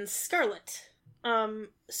graves in scarlet.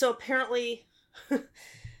 So apparently,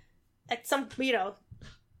 at some,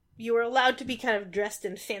 you were allowed to be kind of dressed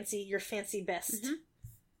in your fancy best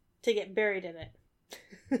to get buried in it.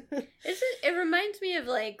 It reminds me of,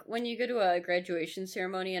 like, when you go to a graduation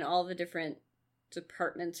ceremony and all the different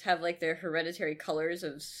departments have, like, their hereditary colors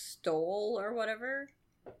of stole or whatever.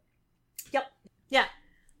 Yep. Yeah.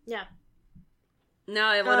 Yeah. Now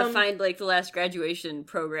I want to find, like, the last graduation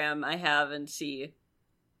program I have and see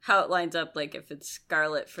how it lines up, like, if it's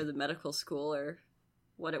scarlet for the medical school or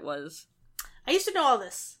what it was. I used to know all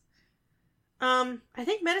this. I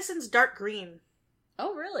think medicine's dark green.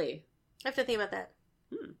 Oh, really? I have to think about that.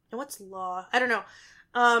 And what's law? I don't know.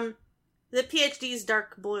 The PhD's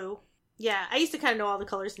dark blue. Yeah, I used to kind of know all the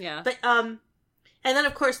colors. Yeah. But, and then,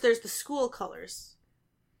 of course, there's the school colors.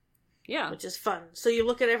 Yeah. Which is fun. So you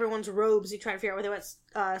look at everyone's robes, you try to figure out whether what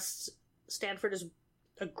Stanford is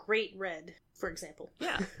a great red, for example.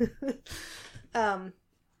 Yeah.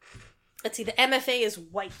 Let's see, the MFA is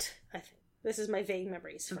white, I think. This is my vague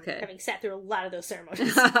memories from having sat through a lot of those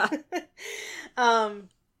ceremonies.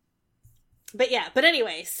 But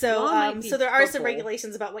anyway, so there are some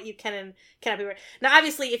regulations about what you can and cannot be wearing. Now,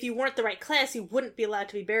 obviously, if you weren't the right class, you wouldn't be allowed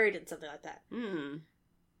to be buried in something like that.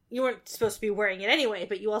 You weren't supposed to be wearing it anyway,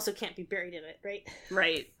 but you also can't be buried in it, right?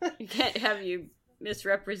 Right. You can't have you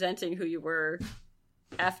misrepresenting who you were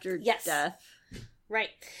after death. Right.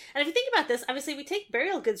 And if you think about this, obviously we take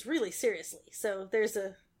burial goods really seriously. So there's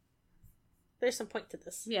some point to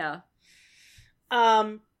this. Yeah.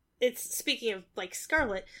 It's, speaking of, like,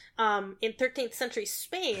 scarlet, in 13th century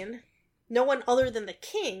Spain, no one other than the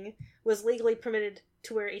king was legally permitted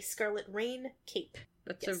to wear a scarlet rain cape.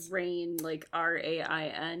 That's a rain, like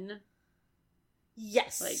RAIN?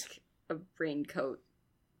 Yes. Like a raincoat.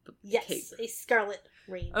 Yes, cape. a scarlet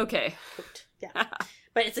rain coat. Yeah.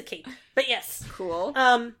 But it's a cape. But yes. Cool.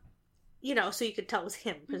 So you could tell it was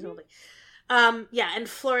him, presumably. Yeah, and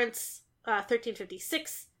Florence,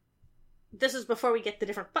 1356. This is before we get the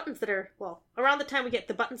different buttons that are, around the time we get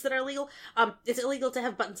the buttons that are illegal. It's illegal to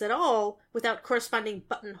have buttons at all without corresponding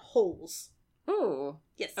button holes. Ooh.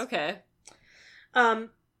 Yes. Okay.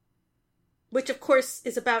 Which, of course,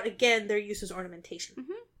 is about, again, their use as ornamentation.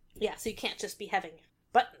 Mm-hmm. Yeah, so you can't just be having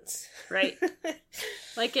buttons. Right.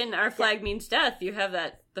 Like in Our Flag Means Death, you have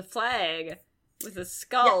the flag with a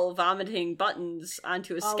skull vomiting buttons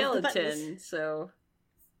onto a skeleton, so...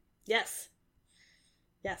 Yes.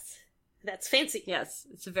 That's fancy. Yes,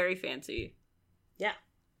 it's very fancy. Yeah.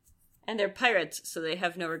 And they're pirates, so they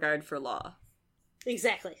have no regard for law.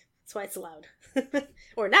 Exactly. That's why it's allowed.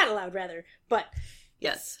 Or not allowed, rather. But...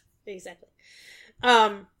 Yes. Exactly.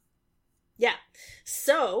 Yeah.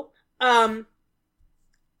 So,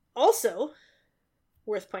 also,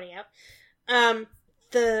 worth pointing out,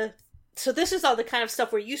 so this is all the kind of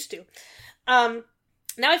stuff we're used to. Now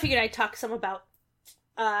I figured I'd talk some about,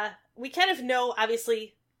 we kind of know,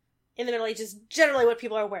 obviously, in the Middle Ages, generally what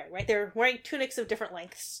people are wearing, right? They're wearing tunics of different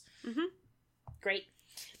lengths. Mm-hmm. Great.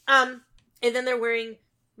 And then they're wearing,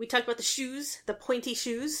 we talked about the shoes, the pointy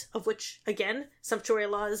shoes, of which, again, sumptuary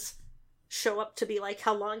laws show up to be like,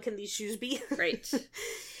 how long can these shoes be? Right.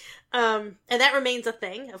 And that remains a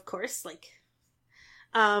thing, of course, like,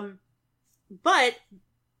 But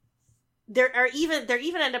there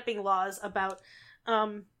even end up being laws about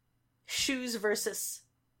shoes versus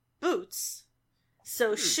boots.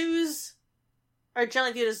 So shoes are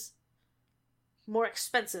generally viewed as more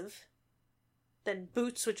expensive than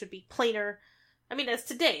boots, which would be plainer. I mean, as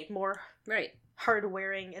today, more hard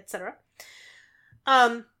wearing, etc.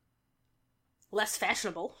 Less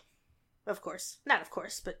fashionable, of course. Not of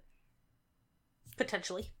course, but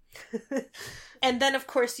potentially. And then, of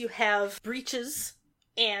course, you have breeches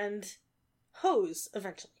and hose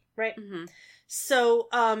eventually, right? Mm-hmm. So,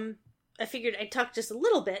 I figured I'd talk just a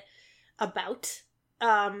little bit about,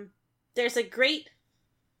 there's a great,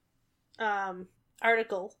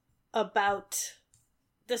 article about,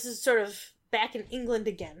 this is sort of back in England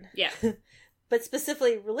again. Yeah. But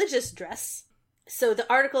specifically religious dress. So the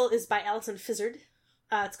article is by Alison Fizzard.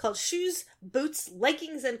 It's called Shoes, Boots,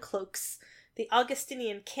 Leggings, and Cloaks, the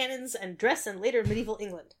Augustinian Canons and Dress in Later Medieval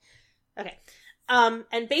England. Okay.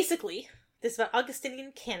 And basically, this is about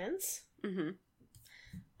Augustinian canons.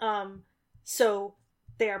 Mm-hmm. So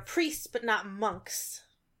they are priests, but not monks.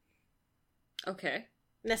 Okay.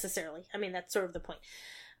 Necessarily. I mean, that's sort of the point.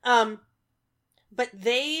 But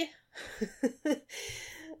they...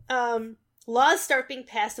 laws start being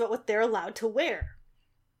passed about what they're allowed to wear.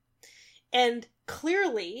 And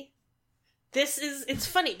clearly, it's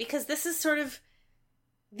funny, because this is sort of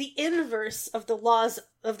the inverse of the laws,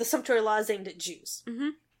 of the sumptuary laws aimed at Jews. Mm-hmm.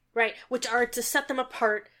 Right? Which are to set them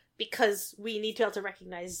apart because we need to be able to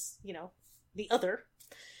recognize, the other.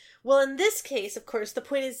 Well, in this case, of course, the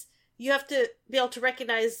point is you have to be able to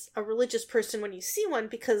recognize a religious person when you see one,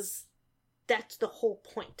 because that's the whole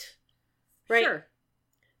point. Right? Sure.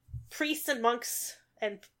 Priests and monks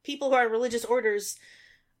and people who are in religious orders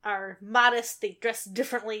are modest, they dress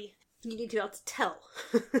differently. You need to be able to tell.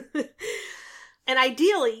 And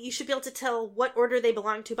ideally, you should be able to tell what order they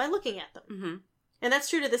belong to by looking at them. Mm-hmm. And that's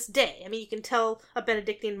true to this day. I mean, you can tell a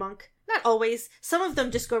Benedictine monk. Not always. Some of them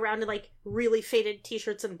just go around in, really faded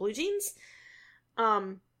t-shirts and blue jeans.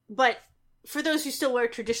 But for those who still wear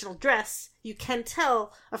traditional dress, you can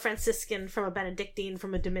tell a Franciscan from a Benedictine,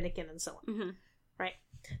 from a Dominican, and so on. Mm-hmm. Right?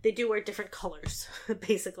 They do wear different colors,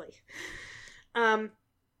 basically.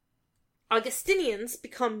 Augustinians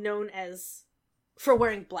become known for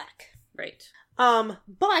wearing black. Right.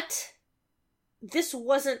 But this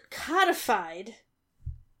wasn't codified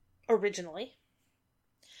originally.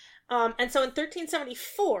 And so in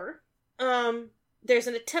 1374, there's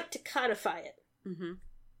an attempt to codify it. Mm-hmm.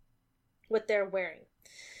 What they're wearing.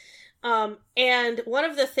 And one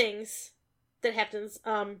of the things that happens,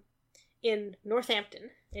 in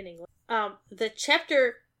Northampton, in England, the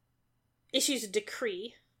chapter issues a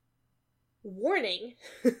decree warning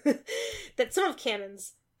that some of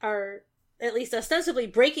canons are at least ostensibly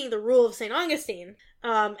breaking the rule of St. Augustine,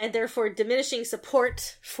 and therefore diminishing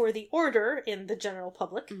support for the order in the general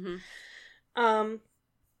public, mm-hmm.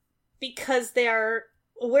 Because they are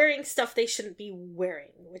wearing stuff they shouldn't be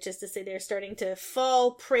wearing, which is to say they're starting to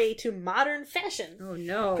fall prey to modern fashion. Oh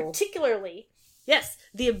no. Particularly, yes,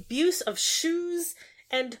 the abuse of shoes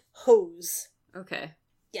and hose. Okay.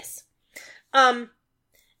 Yes.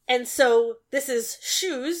 And so this is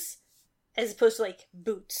shoes as opposed to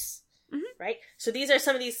boots, mm-hmm. right? So these are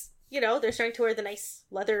some of these, they're starting to wear the nice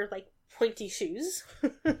leather, pointy shoes.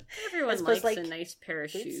 Everyone likes a nice pair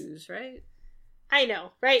of boots. Shoes, right? I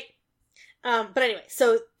know, right? But anyway,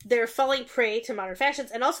 so they're falling prey to modern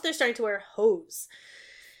fashions, and also they're starting to wear hose.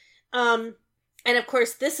 And of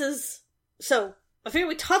course, so I figured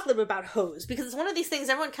we talk a little bit about hose, because it's one of these things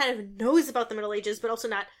everyone kind of knows about the Middle Ages, but also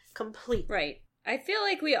not complete. Right. I feel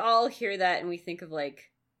like we all hear that and we think of,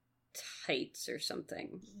 tights or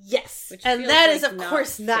something. Yes. And that is, of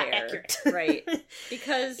course, not accurate. Right.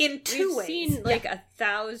 Because in two ways. We've seen,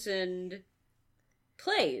 1,000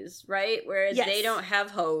 plays, right? Where they don't have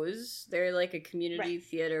hose. They're, a community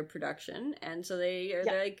theater production. And so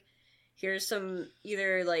they're here's some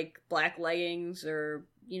either, black leggings or,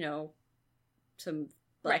 some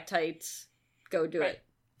black tights. Go do it.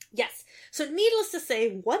 Yes. So needless to say,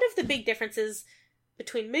 one of the big differences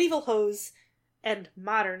between medieval hose and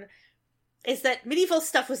modern is that medieval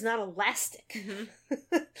stuff was not elastic.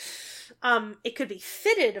 Mm-hmm. It could be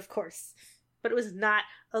fitted, of course, but it was not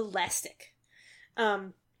elastic.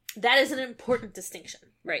 That is an important distinction.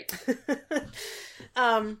 Right.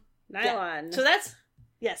 Nylon.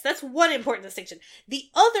 Yeah. So that's one important distinction. The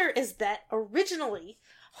other is that originally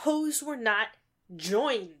hose were not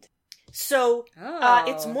joined. So,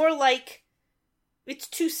 it's more it's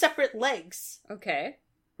two separate legs. Okay.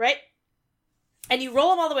 Right? And you roll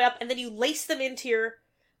them all the way up, and then you lace them into your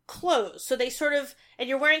clothes. So they sort of, and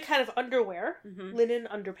you're wearing kind of underwear, linen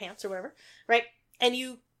underpants or whatever, right? And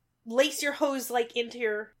you lace your hose, like, into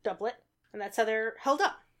your doublet, and that's how they're held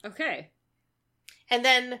up. Okay. And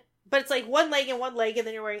then, but it's like one leg, and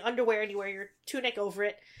then you're wearing underwear, and you wear your tunic over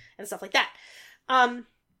it, and stuff like that. And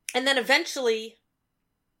then eventually,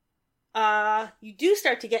 you do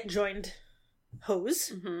start to get joined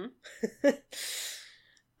hose.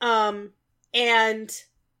 And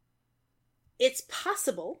it's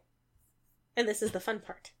possible, and this is the fun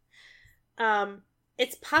part,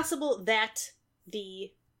 it's possible that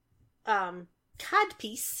the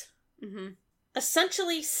codpiece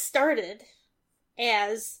essentially started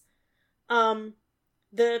as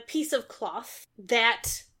the piece of cloth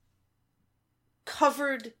that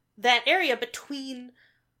covered that area between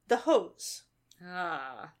the hose.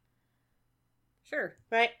 Ah. Sure.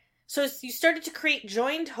 Right? So you started to create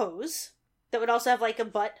joined hose that would also have, like, a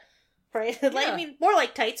butt, right? Yeah. Like, I mean, more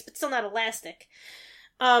like tights, but still not elastic.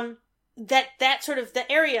 That sort of,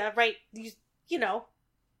 the area, right, you know,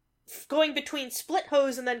 going between split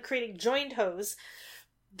hose and then creating joined hose,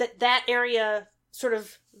 that area sort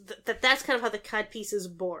of, that's kind of how the codpiece is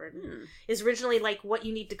born. Is originally, like, what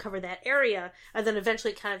you need to cover that area, and then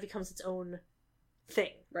eventually it kind of becomes its own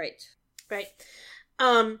thing. Right. Right?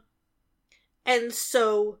 And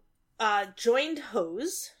so, joined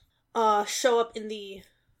hose show up in the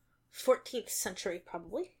 14th century,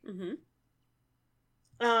 probably.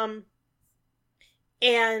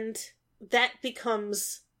 And that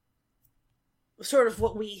becomes sort of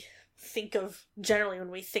what we think of generally when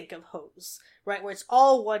we think of hose, right? Where it's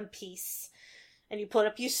all one piece, and you pull it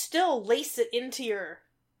up. You still lace it into your,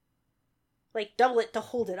 like, doublet to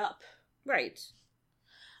hold it up. Right.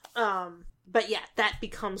 But yeah, that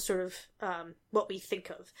becomes sort of what we think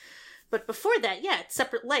of. But before that, yeah, it's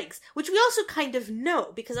separate legs, which we also kind of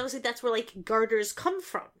know, because obviously that's where, like, garters come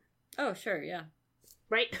from. Oh, sure, yeah.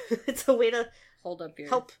 Right? It's a way to hold up your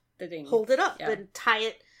help the thing. Hold it up and tie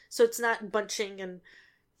it so it's not bunching and,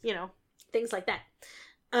 you know, things like that.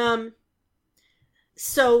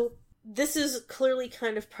 So this is clearly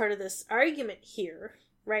kind of part of this argument here,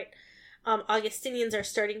 right? Augustinians are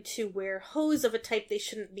starting to wear hose of a type they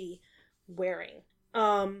shouldn't be wearing.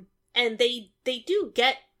 And they do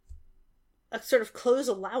get a sort of clothes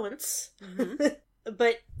allowance.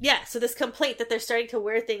 But yeah, so this complaint that they're starting to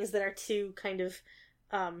wear things that are too kind of,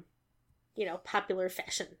 you know, popular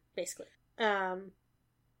fashion, basically.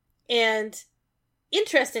 And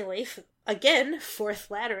interestingly, again, Fourth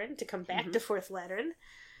Lateran, to come back to Fourth Lateran,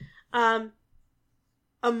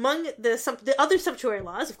 among the other sumptuary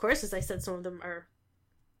laws, of course, as I said, some of them are,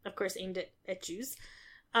 of course, aimed at Jews,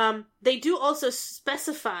 they do also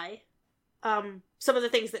specify some of the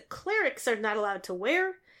things that clerics are not allowed to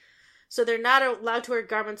wear. So they're not allowed to wear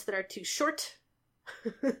garments that are too short.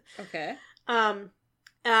 Okay. They're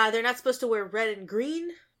not supposed to wear red and green.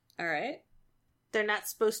 All right. They're not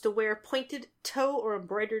supposed to wear pointed toe or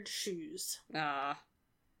embroidered shoes. Ah.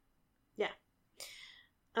 Yeah.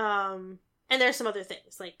 And there's some other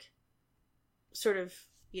things, like, sort of,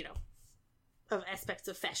 you know, of aspects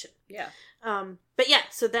of fashion. Yeah. But yeah,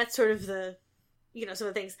 so that's sort of the, you know, some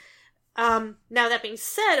of the things. Now, that being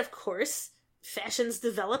said, of course, fashions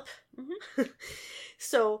develop.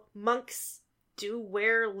 So monks do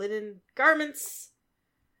wear linen garments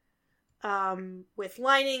with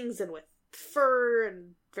linings and with fur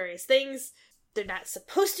and various things. They're not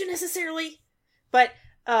supposed to necessarily, but,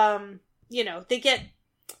 you know,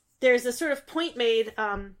 there's a sort of point made,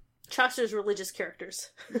 Chaucer's religious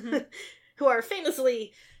characters, who are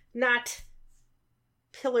famously not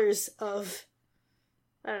pillars of,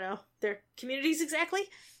 I don't know, their communities exactly?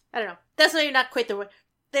 I don't know. That's not quite the way.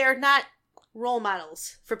 They're not role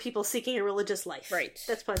models for people seeking a religious life. Right.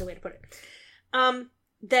 That's probably the way to put it.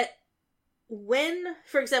 That when,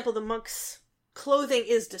 for example, the monk's clothing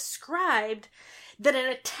is described, that in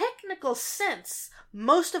a technical sense,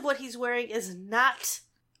 most of what he's wearing is not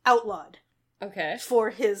outlawed. Okay. For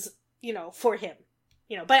his, you know, for him.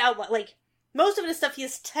 You know, by outlawed, like, most of it is stuff he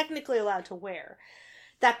is technically allowed to wear.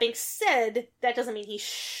 That being said, that doesn't mean he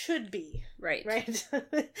should be. Right. Right?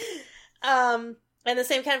 And the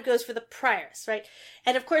same kind of goes for the priors, right?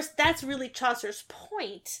 And of course, that's really Chaucer's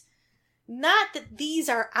point. Not that these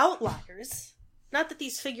are outliers, not that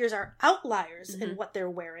these figures are outliers in what they're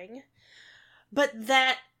wearing, but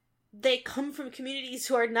that they come from communities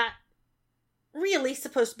who are not really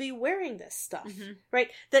supposed to be wearing this stuff,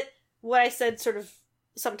 right? That, what I said sort of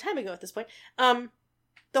some time ago at this point,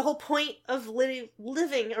 the whole point of living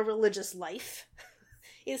a religious life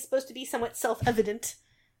is supposed to be somewhat self-evident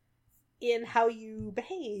in how you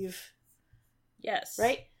behave. Yes.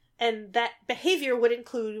 Right? And that behavior would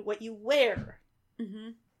include what you wear.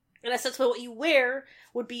 Mm-hmm. In a sense, what you wear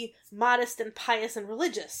would be modest and pious and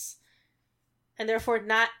religious. And therefore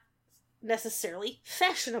not necessarily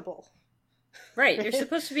fashionable. Right, you're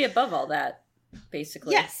supposed to be above all that,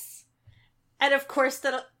 basically. Yes. And of course,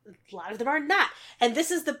 that a lot of them are not. And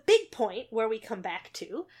this is the big point where we come back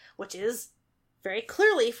to, which is very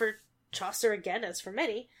clearly for Chaucer again, as for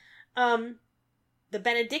many, the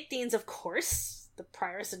Benedictines, of course, the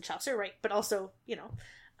Priors and Chaucer, right? But also,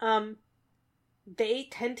 they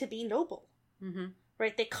tend to be noble,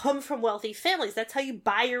 right? They come from wealthy families. That's how you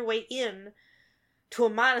buy your way in to a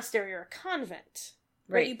monastery or a convent,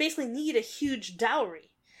 right? You basically need a huge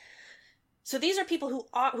dowry. So these are people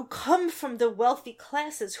who come from the wealthy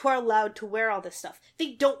classes who are allowed to wear all this stuff.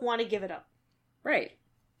 They don't want to give it up. Right.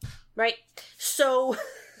 Right? So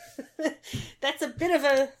that's a bit of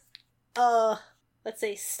a, let's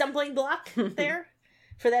say, stumbling block there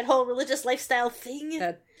for that whole religious lifestyle thing.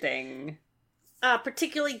 That thing.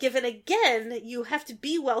 Particularly given, again, you have to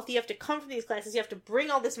be wealthy, you have to come from these classes, you have to bring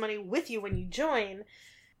all this money with you when you join.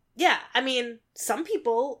 Yeah, I mean, some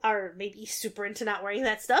people are maybe super into not wearing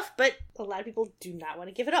that stuff, but a lot of people do not want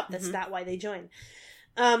to give it up. That's not why they join.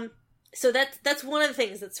 So that's one of the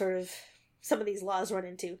things that sort of some of these laws run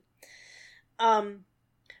into.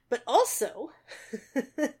 But also,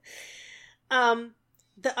 the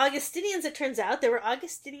Augustinians, it turns out, there were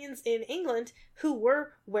Augustinians in England who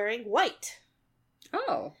were wearing white.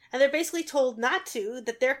 Oh. And they're basically told not to,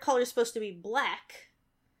 that their color is supposed to be black.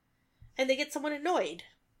 And they get somewhat annoyed.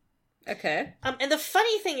 Okay. And the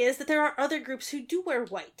funny thing is that there are other groups who do wear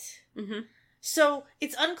white. Mm-hmm. So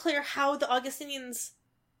it's unclear how the Augustinians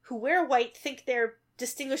who wear white think they're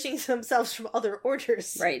distinguishing themselves from other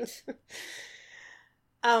orders. Right.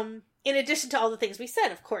 In addition to all the things we said,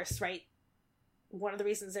 of course, right? One of the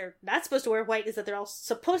reasons they're not supposed to wear white is that they're all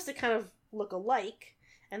supposed to kind of look alike,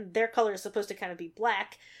 and their color is supposed to kind of be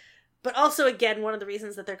black. But also, again, one of the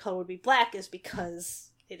reasons that their color would be black is because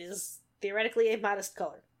it is theoretically a modest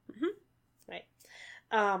color. Mm-hmm. Right.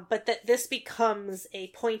 But that this becomes a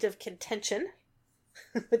point of contention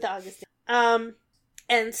with the Augustinians.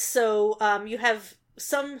 And so you have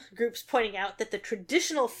some groups pointing out that the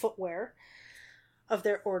traditional footwear of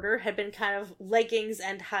their order had been kind of leggings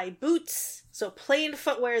and high boots, so plain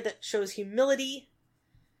footwear that shows humility,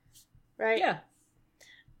 right? Yeah.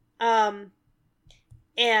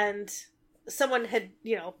 And someone had,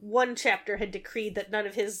 one chapter had decreed that none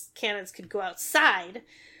of his canons could go outside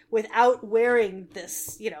without wearing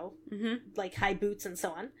this, like high boots and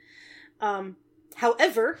so on.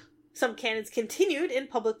 However, some canons continued in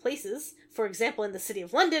public places, for example in the city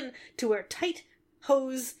of London, to wear tight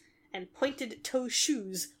hose and pointed toe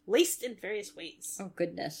shoes laced in various ways. Oh,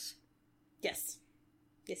 goodness. Yes.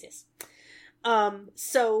 Yes.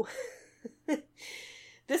 So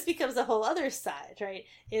this becomes a whole other side, right?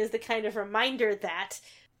 Is the kind of reminder that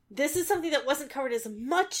this is something that wasn't covered as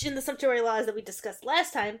much in the sumptuary laws that we discussed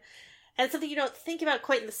last time, and something you don't think about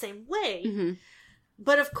quite in the same way. Mm-hmm.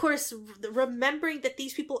 But of course, remembering that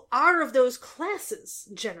these people are of those classes,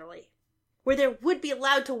 generally, where they would be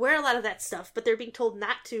allowed to wear a lot of that stuff, but they're being told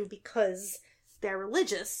not to because they're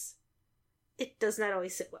religious, it does not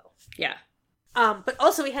always sit well. Yeah. But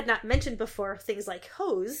also we had not mentioned before things like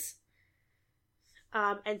hose.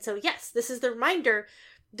 And so, yes, this is the reminder.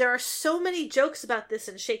 There are so many jokes about this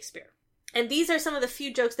in Shakespeare. And these are some of the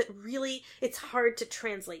few jokes that really, it's hard to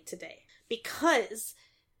translate today. Because,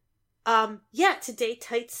 today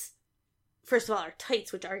tights, first of all, are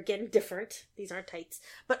tights, which are, again, different. These aren't tights.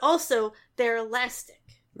 But also, they're elastic.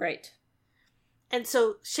 Right. And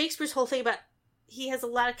so, Shakespeare's whole thing about, he has a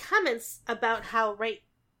lot of comments about how,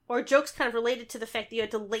 or jokes kind of related to the fact that you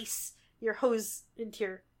had to lace your hose into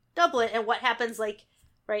your doublet, and what happens,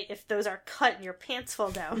 if those are cut and your pants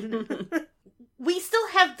fall down. We still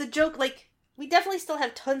have the joke, we definitely still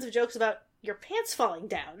have tons of jokes about your pants falling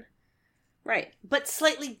down. Right. But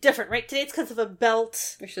slightly different, right? Today it's because of a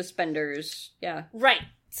belt. Or suspenders, yeah. Right.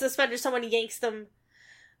 Suspenders, someone yanks them.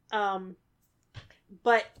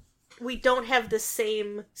 But we don't have the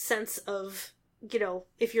same sense of,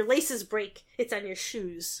 if your laces break, it's on your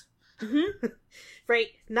shoes. Mm-hmm. Right?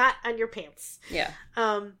 Not on your pants. Yeah.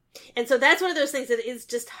 And so that's one of those things that is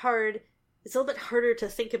just hard. It's a little bit harder to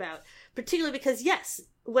think about. Particularly because, yes,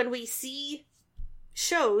 when we see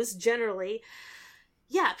shows, generally,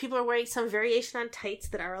 people are wearing some variation on tights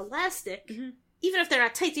that are elastic. Mm-hmm. Even if they're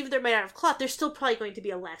not tights, even if they're made out of cloth, they're still probably going to be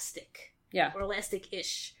elastic. Yeah. Or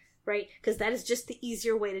elastic-ish, right? Because that is just the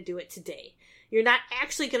easier way to do it today. You're not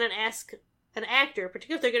actually going to ask an actor,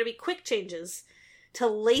 particularly if they're going to be quick changes, to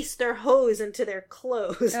lace their hose into their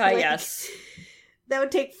clothes. Yes. That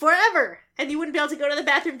would take forever, and you wouldn't be able to go to the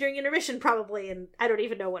bathroom during intermission, probably, and I don't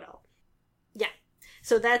even know what all. Yeah.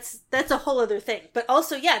 So that's a whole other thing. But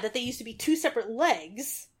also, yeah, that they used to be 2 separate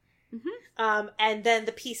legs, and then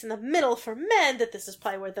the piece in the middle for men, that this is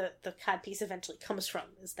probably where the cod piece eventually comes from,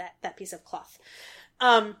 is that piece of cloth.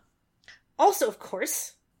 Also, of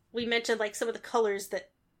course, we mentioned, like, some of the colors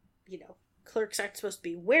that, clerks aren't supposed to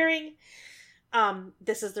be wearing.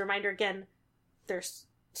 This is the reminder again, there's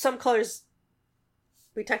some colors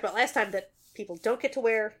we talked about last time that people don't get to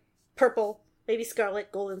wear. Purple, maybe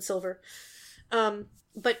scarlet, gold, and silver.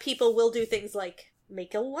 But people will do things like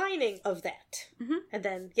make a lining of that. And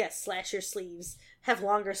then, yes, slash your sleeves, have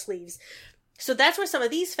longer sleeves. So that's where some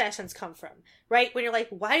of these fashions come from, right? When you're like,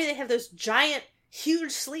 why do they have those giant,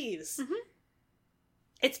 huge sleeves?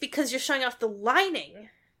 It's because you're showing off the lining.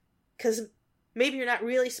 Because maybe you're not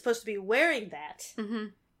really supposed to be wearing that.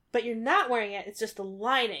 But you're not wearing it, it's just the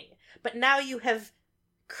lining. But now you have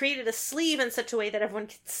created a sleeve in such a way that everyone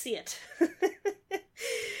can see it.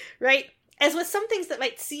 Right? As with some things that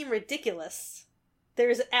might seem ridiculous, there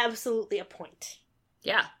is absolutely a point.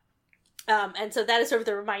 Yeah. And so that is sort of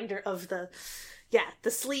the reminder of the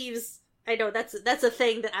sleeves. I know that's a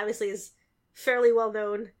thing that obviously is fairly well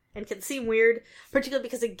known and can seem weird, particularly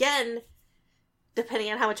because, again, depending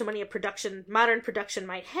on how much money modern production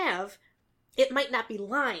might have, it might not be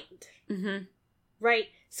lined. Right?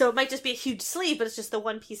 So it might just be a huge sleeve, but it's just the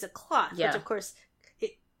one piece of cloth, which of course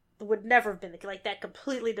it would never have been like that.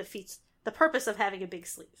 Completely defeats the purpose of having a big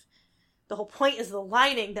sleeve. The whole point is the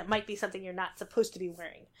lining that might be something you're not supposed to be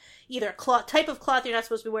wearing. Either a type of cloth you're not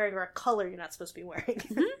supposed to be wearing or a color you're not supposed to be wearing.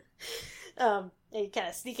 And you kind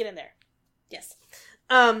of sneak it in there. Yes.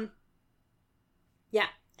 Yeah.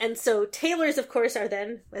 And so tailors, of course, are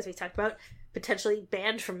then, as we talked about, potentially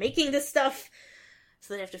banned from making this stuff.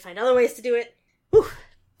 So they have to find other ways to do it. Whew.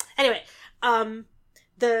 Anyway,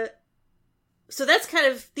 so that's kind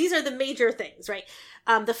of, these are the major things, right?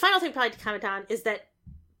 The final thing probably to comment on is that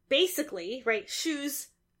basically, right, shoes,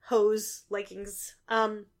 hose, leggings,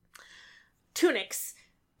 tunics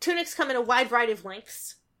come in a wide variety of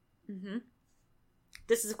lengths.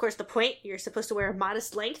 This is, of course, the point. You're supposed to wear a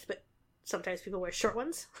modest length, but sometimes people wear short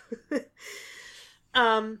ones.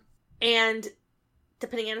 And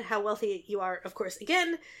depending on how wealthy you are, of course,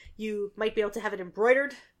 again, you might be able to have it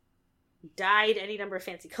embroidered, dyed any number of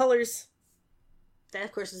fancy colors. That,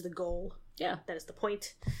 of course, is the goal. Yeah. That is the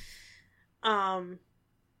point.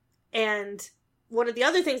 And one of the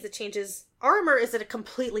other things that changes armor is at a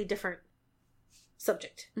completely different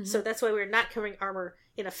subject. So that's why we're not covering armor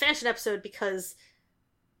in a fashion episode, because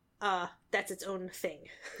that's its own thing.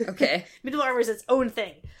 Okay. Medieval armor is its own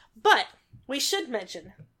thing. But we should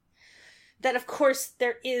mention that, of course,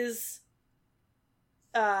 there is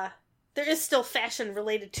still fashion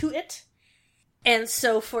related to it. And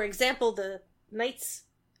so, for example, the knights,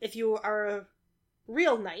 if you are a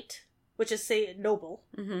real knight, which is, say, a noble,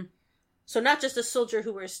 so not just a soldier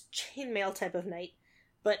who wears chainmail type of knight,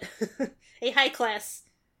 but a high-class,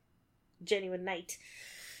 genuine knight,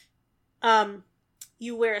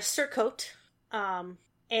 you wear a surcoat,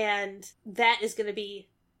 and that is going to be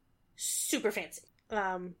super fancy.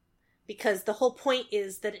 Because the whole point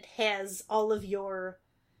is that it has all of your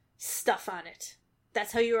stuff on it.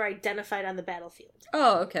 That's how you are identified on the battlefield.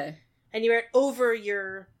 Oh, okay. And you wear it over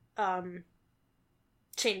your chainmail,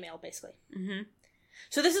 basically.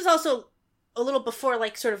 So this is also a little before,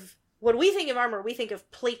 like, sort of, when we think of armor, we think of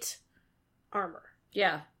plate armor.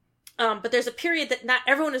 Yeah. But there's a period that not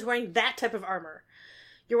everyone is wearing that type of armor.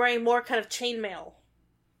 You're wearing more kind of chainmail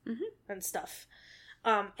and stuff.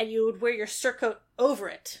 And you would wear your surcoat over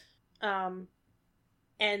it. And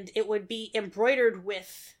it would be embroidered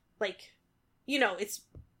with, like, it's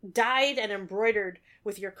dyed and embroidered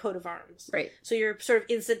with your coat of arms. Right. So you're sort of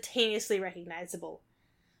instantaneously recognizable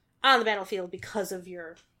on the battlefield because of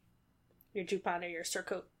your jupon or your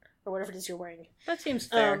surcoat or whatever it is you're wearing. That seems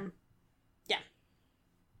fair. Yeah.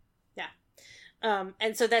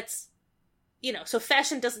 And so that's, so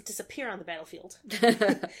fashion doesn't disappear on the battlefield.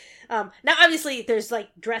 Now, obviously, there's, like,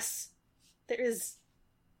 there is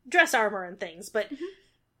dress armor and things, but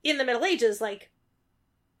in the Middle Ages, like,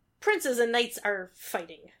 princes and knights are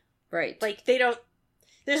fighting. Right. Like, there's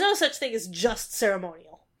no such thing as just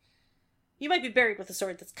ceremonial. You might be buried with a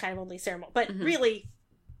sword that's kind of only ceremonial, but really,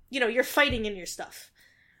 you're fighting in your stuff.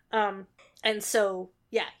 And so,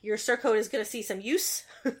 yeah, your surcoat is going to see some use.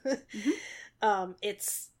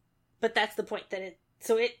 But that's the point, that it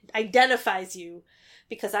identifies you,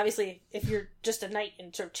 because obviously if you're just a knight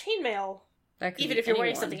in sort of chainmail, even if you're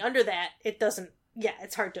wearing something under that, it doesn't,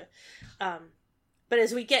 it's hard to, but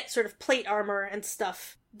as we get sort of plate armor and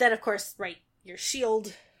stuff, then of course, right, your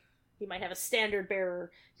shield. You might have a standard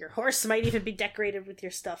bearer. Your horse might even be decorated with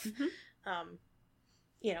your stuff.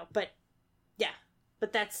 But yeah.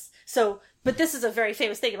 But this is a very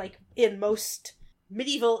famous thing, like in most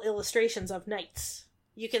medieval illustrations of knights.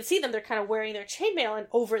 You can see them, they're kind of wearing their chainmail, and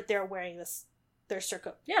over it they're wearing their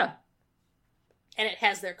surcoat. Yeah. And it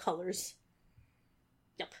has their colors.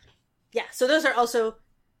 Yep. Yeah, so those are also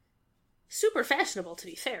super fashionable, to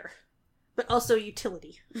be fair. But also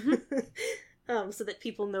utility. So that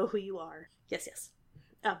people know who you are. Yes.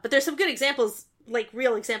 But there's some good examples, like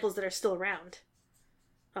real examples that are still around.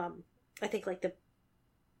 I think like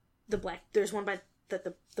the black, there's one by that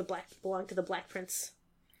the black belonged to the Black Prince.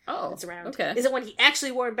 Oh, that's around. Okay. Is it one he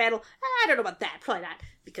actually wore in battle? I don't know about that. Probably not,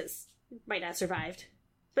 because he might not have survived.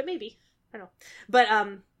 But maybe. I don't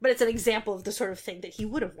know. But it's an example of the sort of thing that he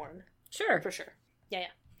would have worn. Sure. For sure. Yeah.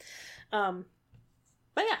 But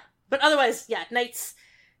yeah. But otherwise, yeah, knights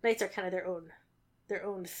are kind of their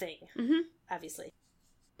own thing. Obviously.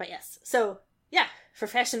 But yes. So, yeah, for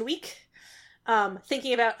Fashion Week,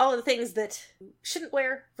 thinking about all of the things that you shouldn't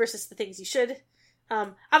wear versus the things you should.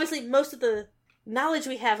 Obviously, most of the knowledge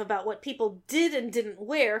we have about what people did and didn't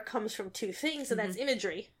wear comes from two things, and that's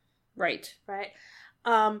imagery. Right.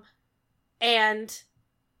 And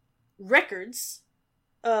records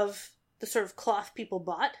of the sort of cloth people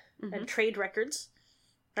bought, and trade records,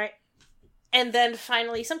 right? And then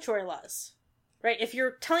finally, sumptuary laws, right? If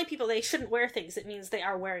you're telling people they shouldn't wear things, it means they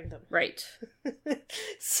are wearing them. Right.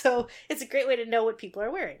 So it's a great way to know what people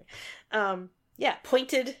are wearing.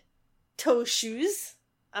 Pointed toe shoes,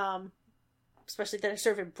 especially that are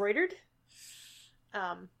sort of embroidered.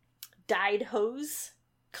 Dyed hose,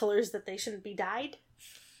 colors that they shouldn't be dyed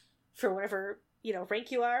for whatever,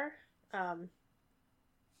 rank you are.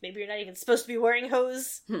 Maybe you're not even supposed to be wearing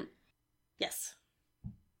hose. Yes.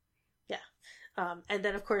 Yeah. And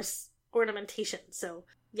then, of course, ornamentation. So,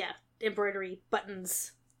 yeah, embroidery,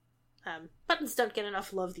 buttons. Buttons don't get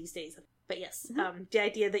enough love these days. But yes, the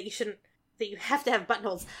idea that you have to have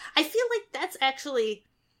buttonholes. I feel like that's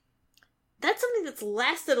something that's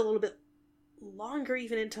lasted a little bit longer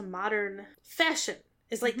even into modern fashion.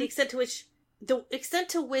 Is like the extent to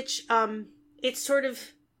which it's sort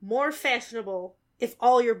of more fashionable if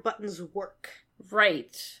all your buttons work.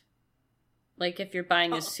 Right. Like if you're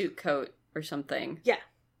buying a suit coat or something. Yeah.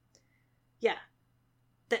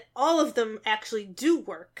 That all of them actually do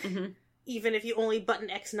work, even if you only button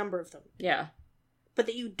X number of them. Yeah. But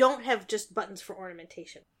that you don't have just buttons for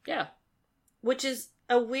ornamentation. Yeah. Which is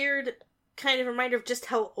a weird kind of reminder of just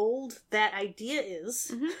how old that idea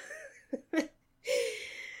is.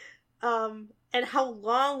 And how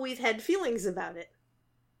long we've had feelings about it.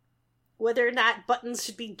 Whether or not buttons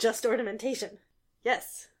should be just ornamentation.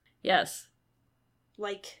 Yes.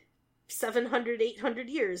 Like 700, 800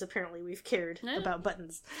 years, apparently, we've cared about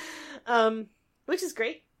buttons. Which is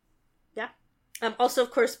great. Yeah. Also,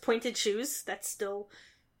 of course, pointed shoes. That's still...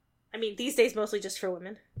 I mean, these days, mostly just for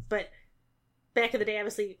women. But back in the day,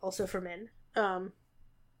 obviously, also for men.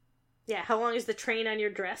 Yeah, how long is the train on your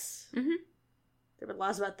dress? There were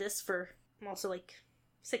laws about this for also, like,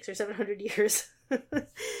 600 or 700 years.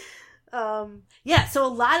 Yeah, so a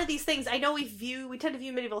lot of these things, I know we tend to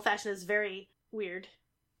view medieval fashion as very weird.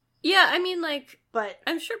 Yeah, I mean, like, but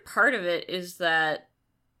I'm sure part of it is that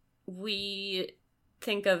we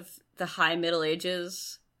think of the High Middle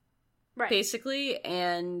Ages, right, basically,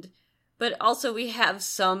 but also we have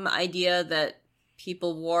some idea that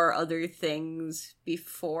people wore other things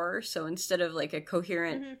before, so instead of, like, a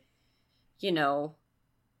coherent,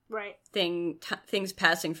 right, things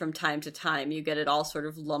passing from time to time, you get it all sort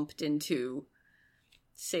of lumped into,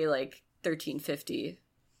 say, like, 1350.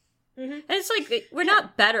 And it's like, we're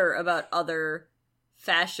not better about other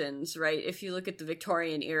fashions, right? If you look at the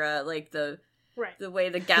Victorian era, like the way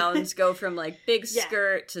the gowns go from, like, big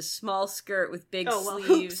skirt to small skirt with big sleeves,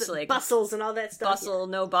 hoops and like bustles and all that stuff. Bustle,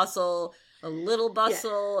 no bustle, a little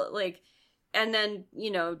bustle, like, and then,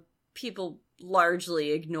 people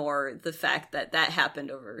largely ignore the fact that happened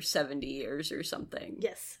over 70 years or something.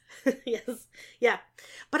 Yes. Yes. Yeah.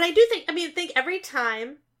 But I do think every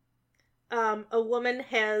time a woman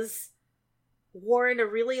has worn a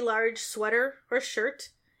really large sweater or shirt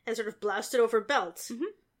and sort of bloused it over belt,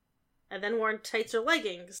 and then worn tights or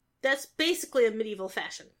leggings, that's basically a medieval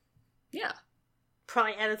fashion. Yeah.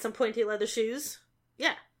 Probably added some pointy leather shoes.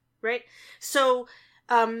 Yeah. Right? So,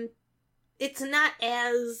 it's not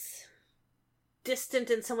as distant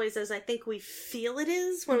in some ways as I think we feel it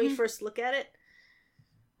is when we first look at it.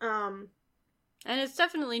 And it's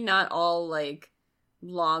definitely not all, like,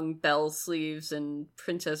 long bell sleeves and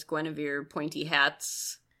Princess Guinevere pointy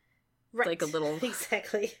hats. Right. Like a little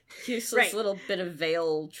exactly useless little bit of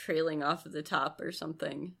veil trailing off of the top or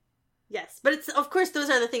something. Yes, but it's of course those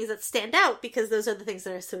are the things that stand out because those are the things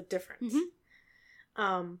that are so different.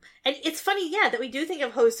 And it's funny, that we do think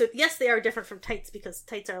of hose. So yes, they are different from tights because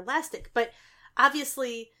tights are elastic, but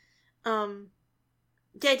obviously, the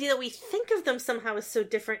idea that we think of them somehow is so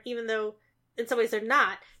different, even though in some ways they're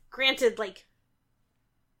not. Granted, like,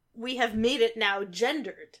 we have made it now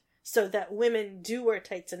gendered so that women do wear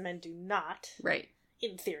tights and men do not. Right.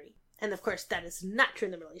 In theory. And of course, that is not true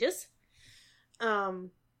in the Middle Ages.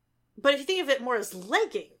 But if you think of it more as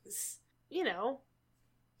leggings,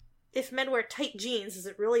 if men wear tight jeans, is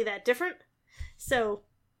it really that different? So,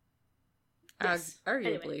 yes.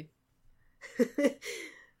 Arguably. Anyway.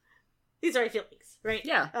 These are my feelings, right?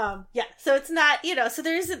 Yeah. So it's not, so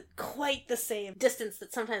there isn't quite the same distance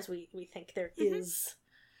that sometimes we think there is.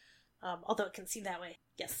 Although it can seem that way.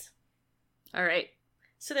 Yes. All right.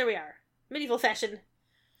 So there we are. Medieval fashion.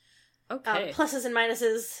 Okay. Pluses and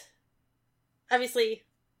minuses. Obviously,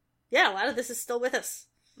 a lot of this is still with us.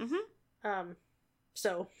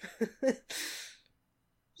 So,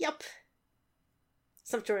 yep.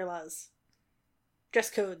 Sumptuary laws. Dress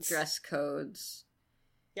codes.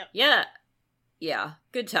 Yep. Yeah.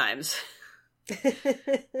 Good times.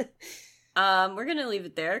 We're gonna leave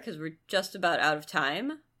it there because we're just about out of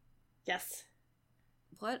time. Yes.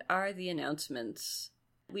 What are the announcements?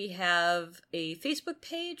 We have a Facebook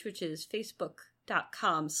page, which is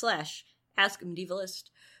facebook.com/AskAMedievalist.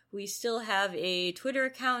 We still have a Twitter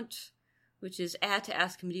account, which is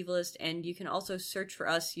 @AskAMedievalist, and you can also search for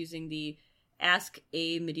us using the Ask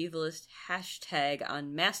a Medievalist hashtag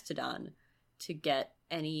on Mastodon to get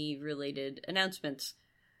any related announcements.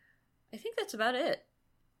 I think that's about it.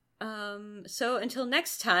 So until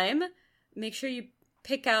next time, make sure you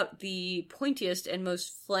pick out the pointiest and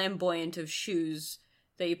most flamboyant of shoes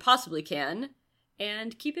that you possibly can,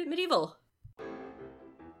 and keep it medieval.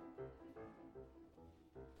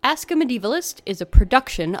 Ask a Medievalist is a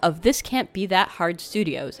production of This Can't Be That Hard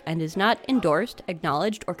Studios and is not endorsed,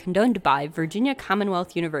 acknowledged, or condoned by Virginia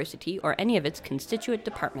Commonwealth University or any of its constituent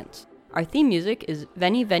departments. Our theme music is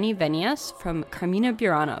Veni Veni Venias from Carmina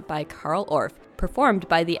Burana by Carl Orff, performed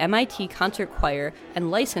by the MIT Concert Choir and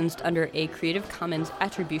licensed under a Creative Commons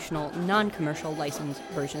Attributional Non-Commercial License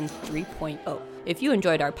version 3.0. If you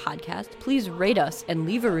enjoyed our podcast, please rate us and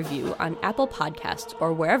leave a review on Apple Podcasts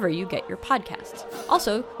or wherever you get your podcasts.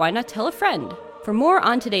 Also, why not tell a friend? For more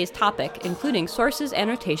on today's topic, including sources,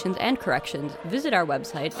 annotations, and corrections, visit our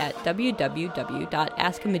website at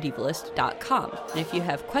www.askamedievalist.com. And if you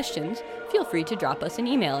have questions, feel free to drop us an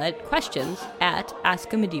email at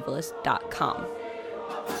questions@askamedievalist.com.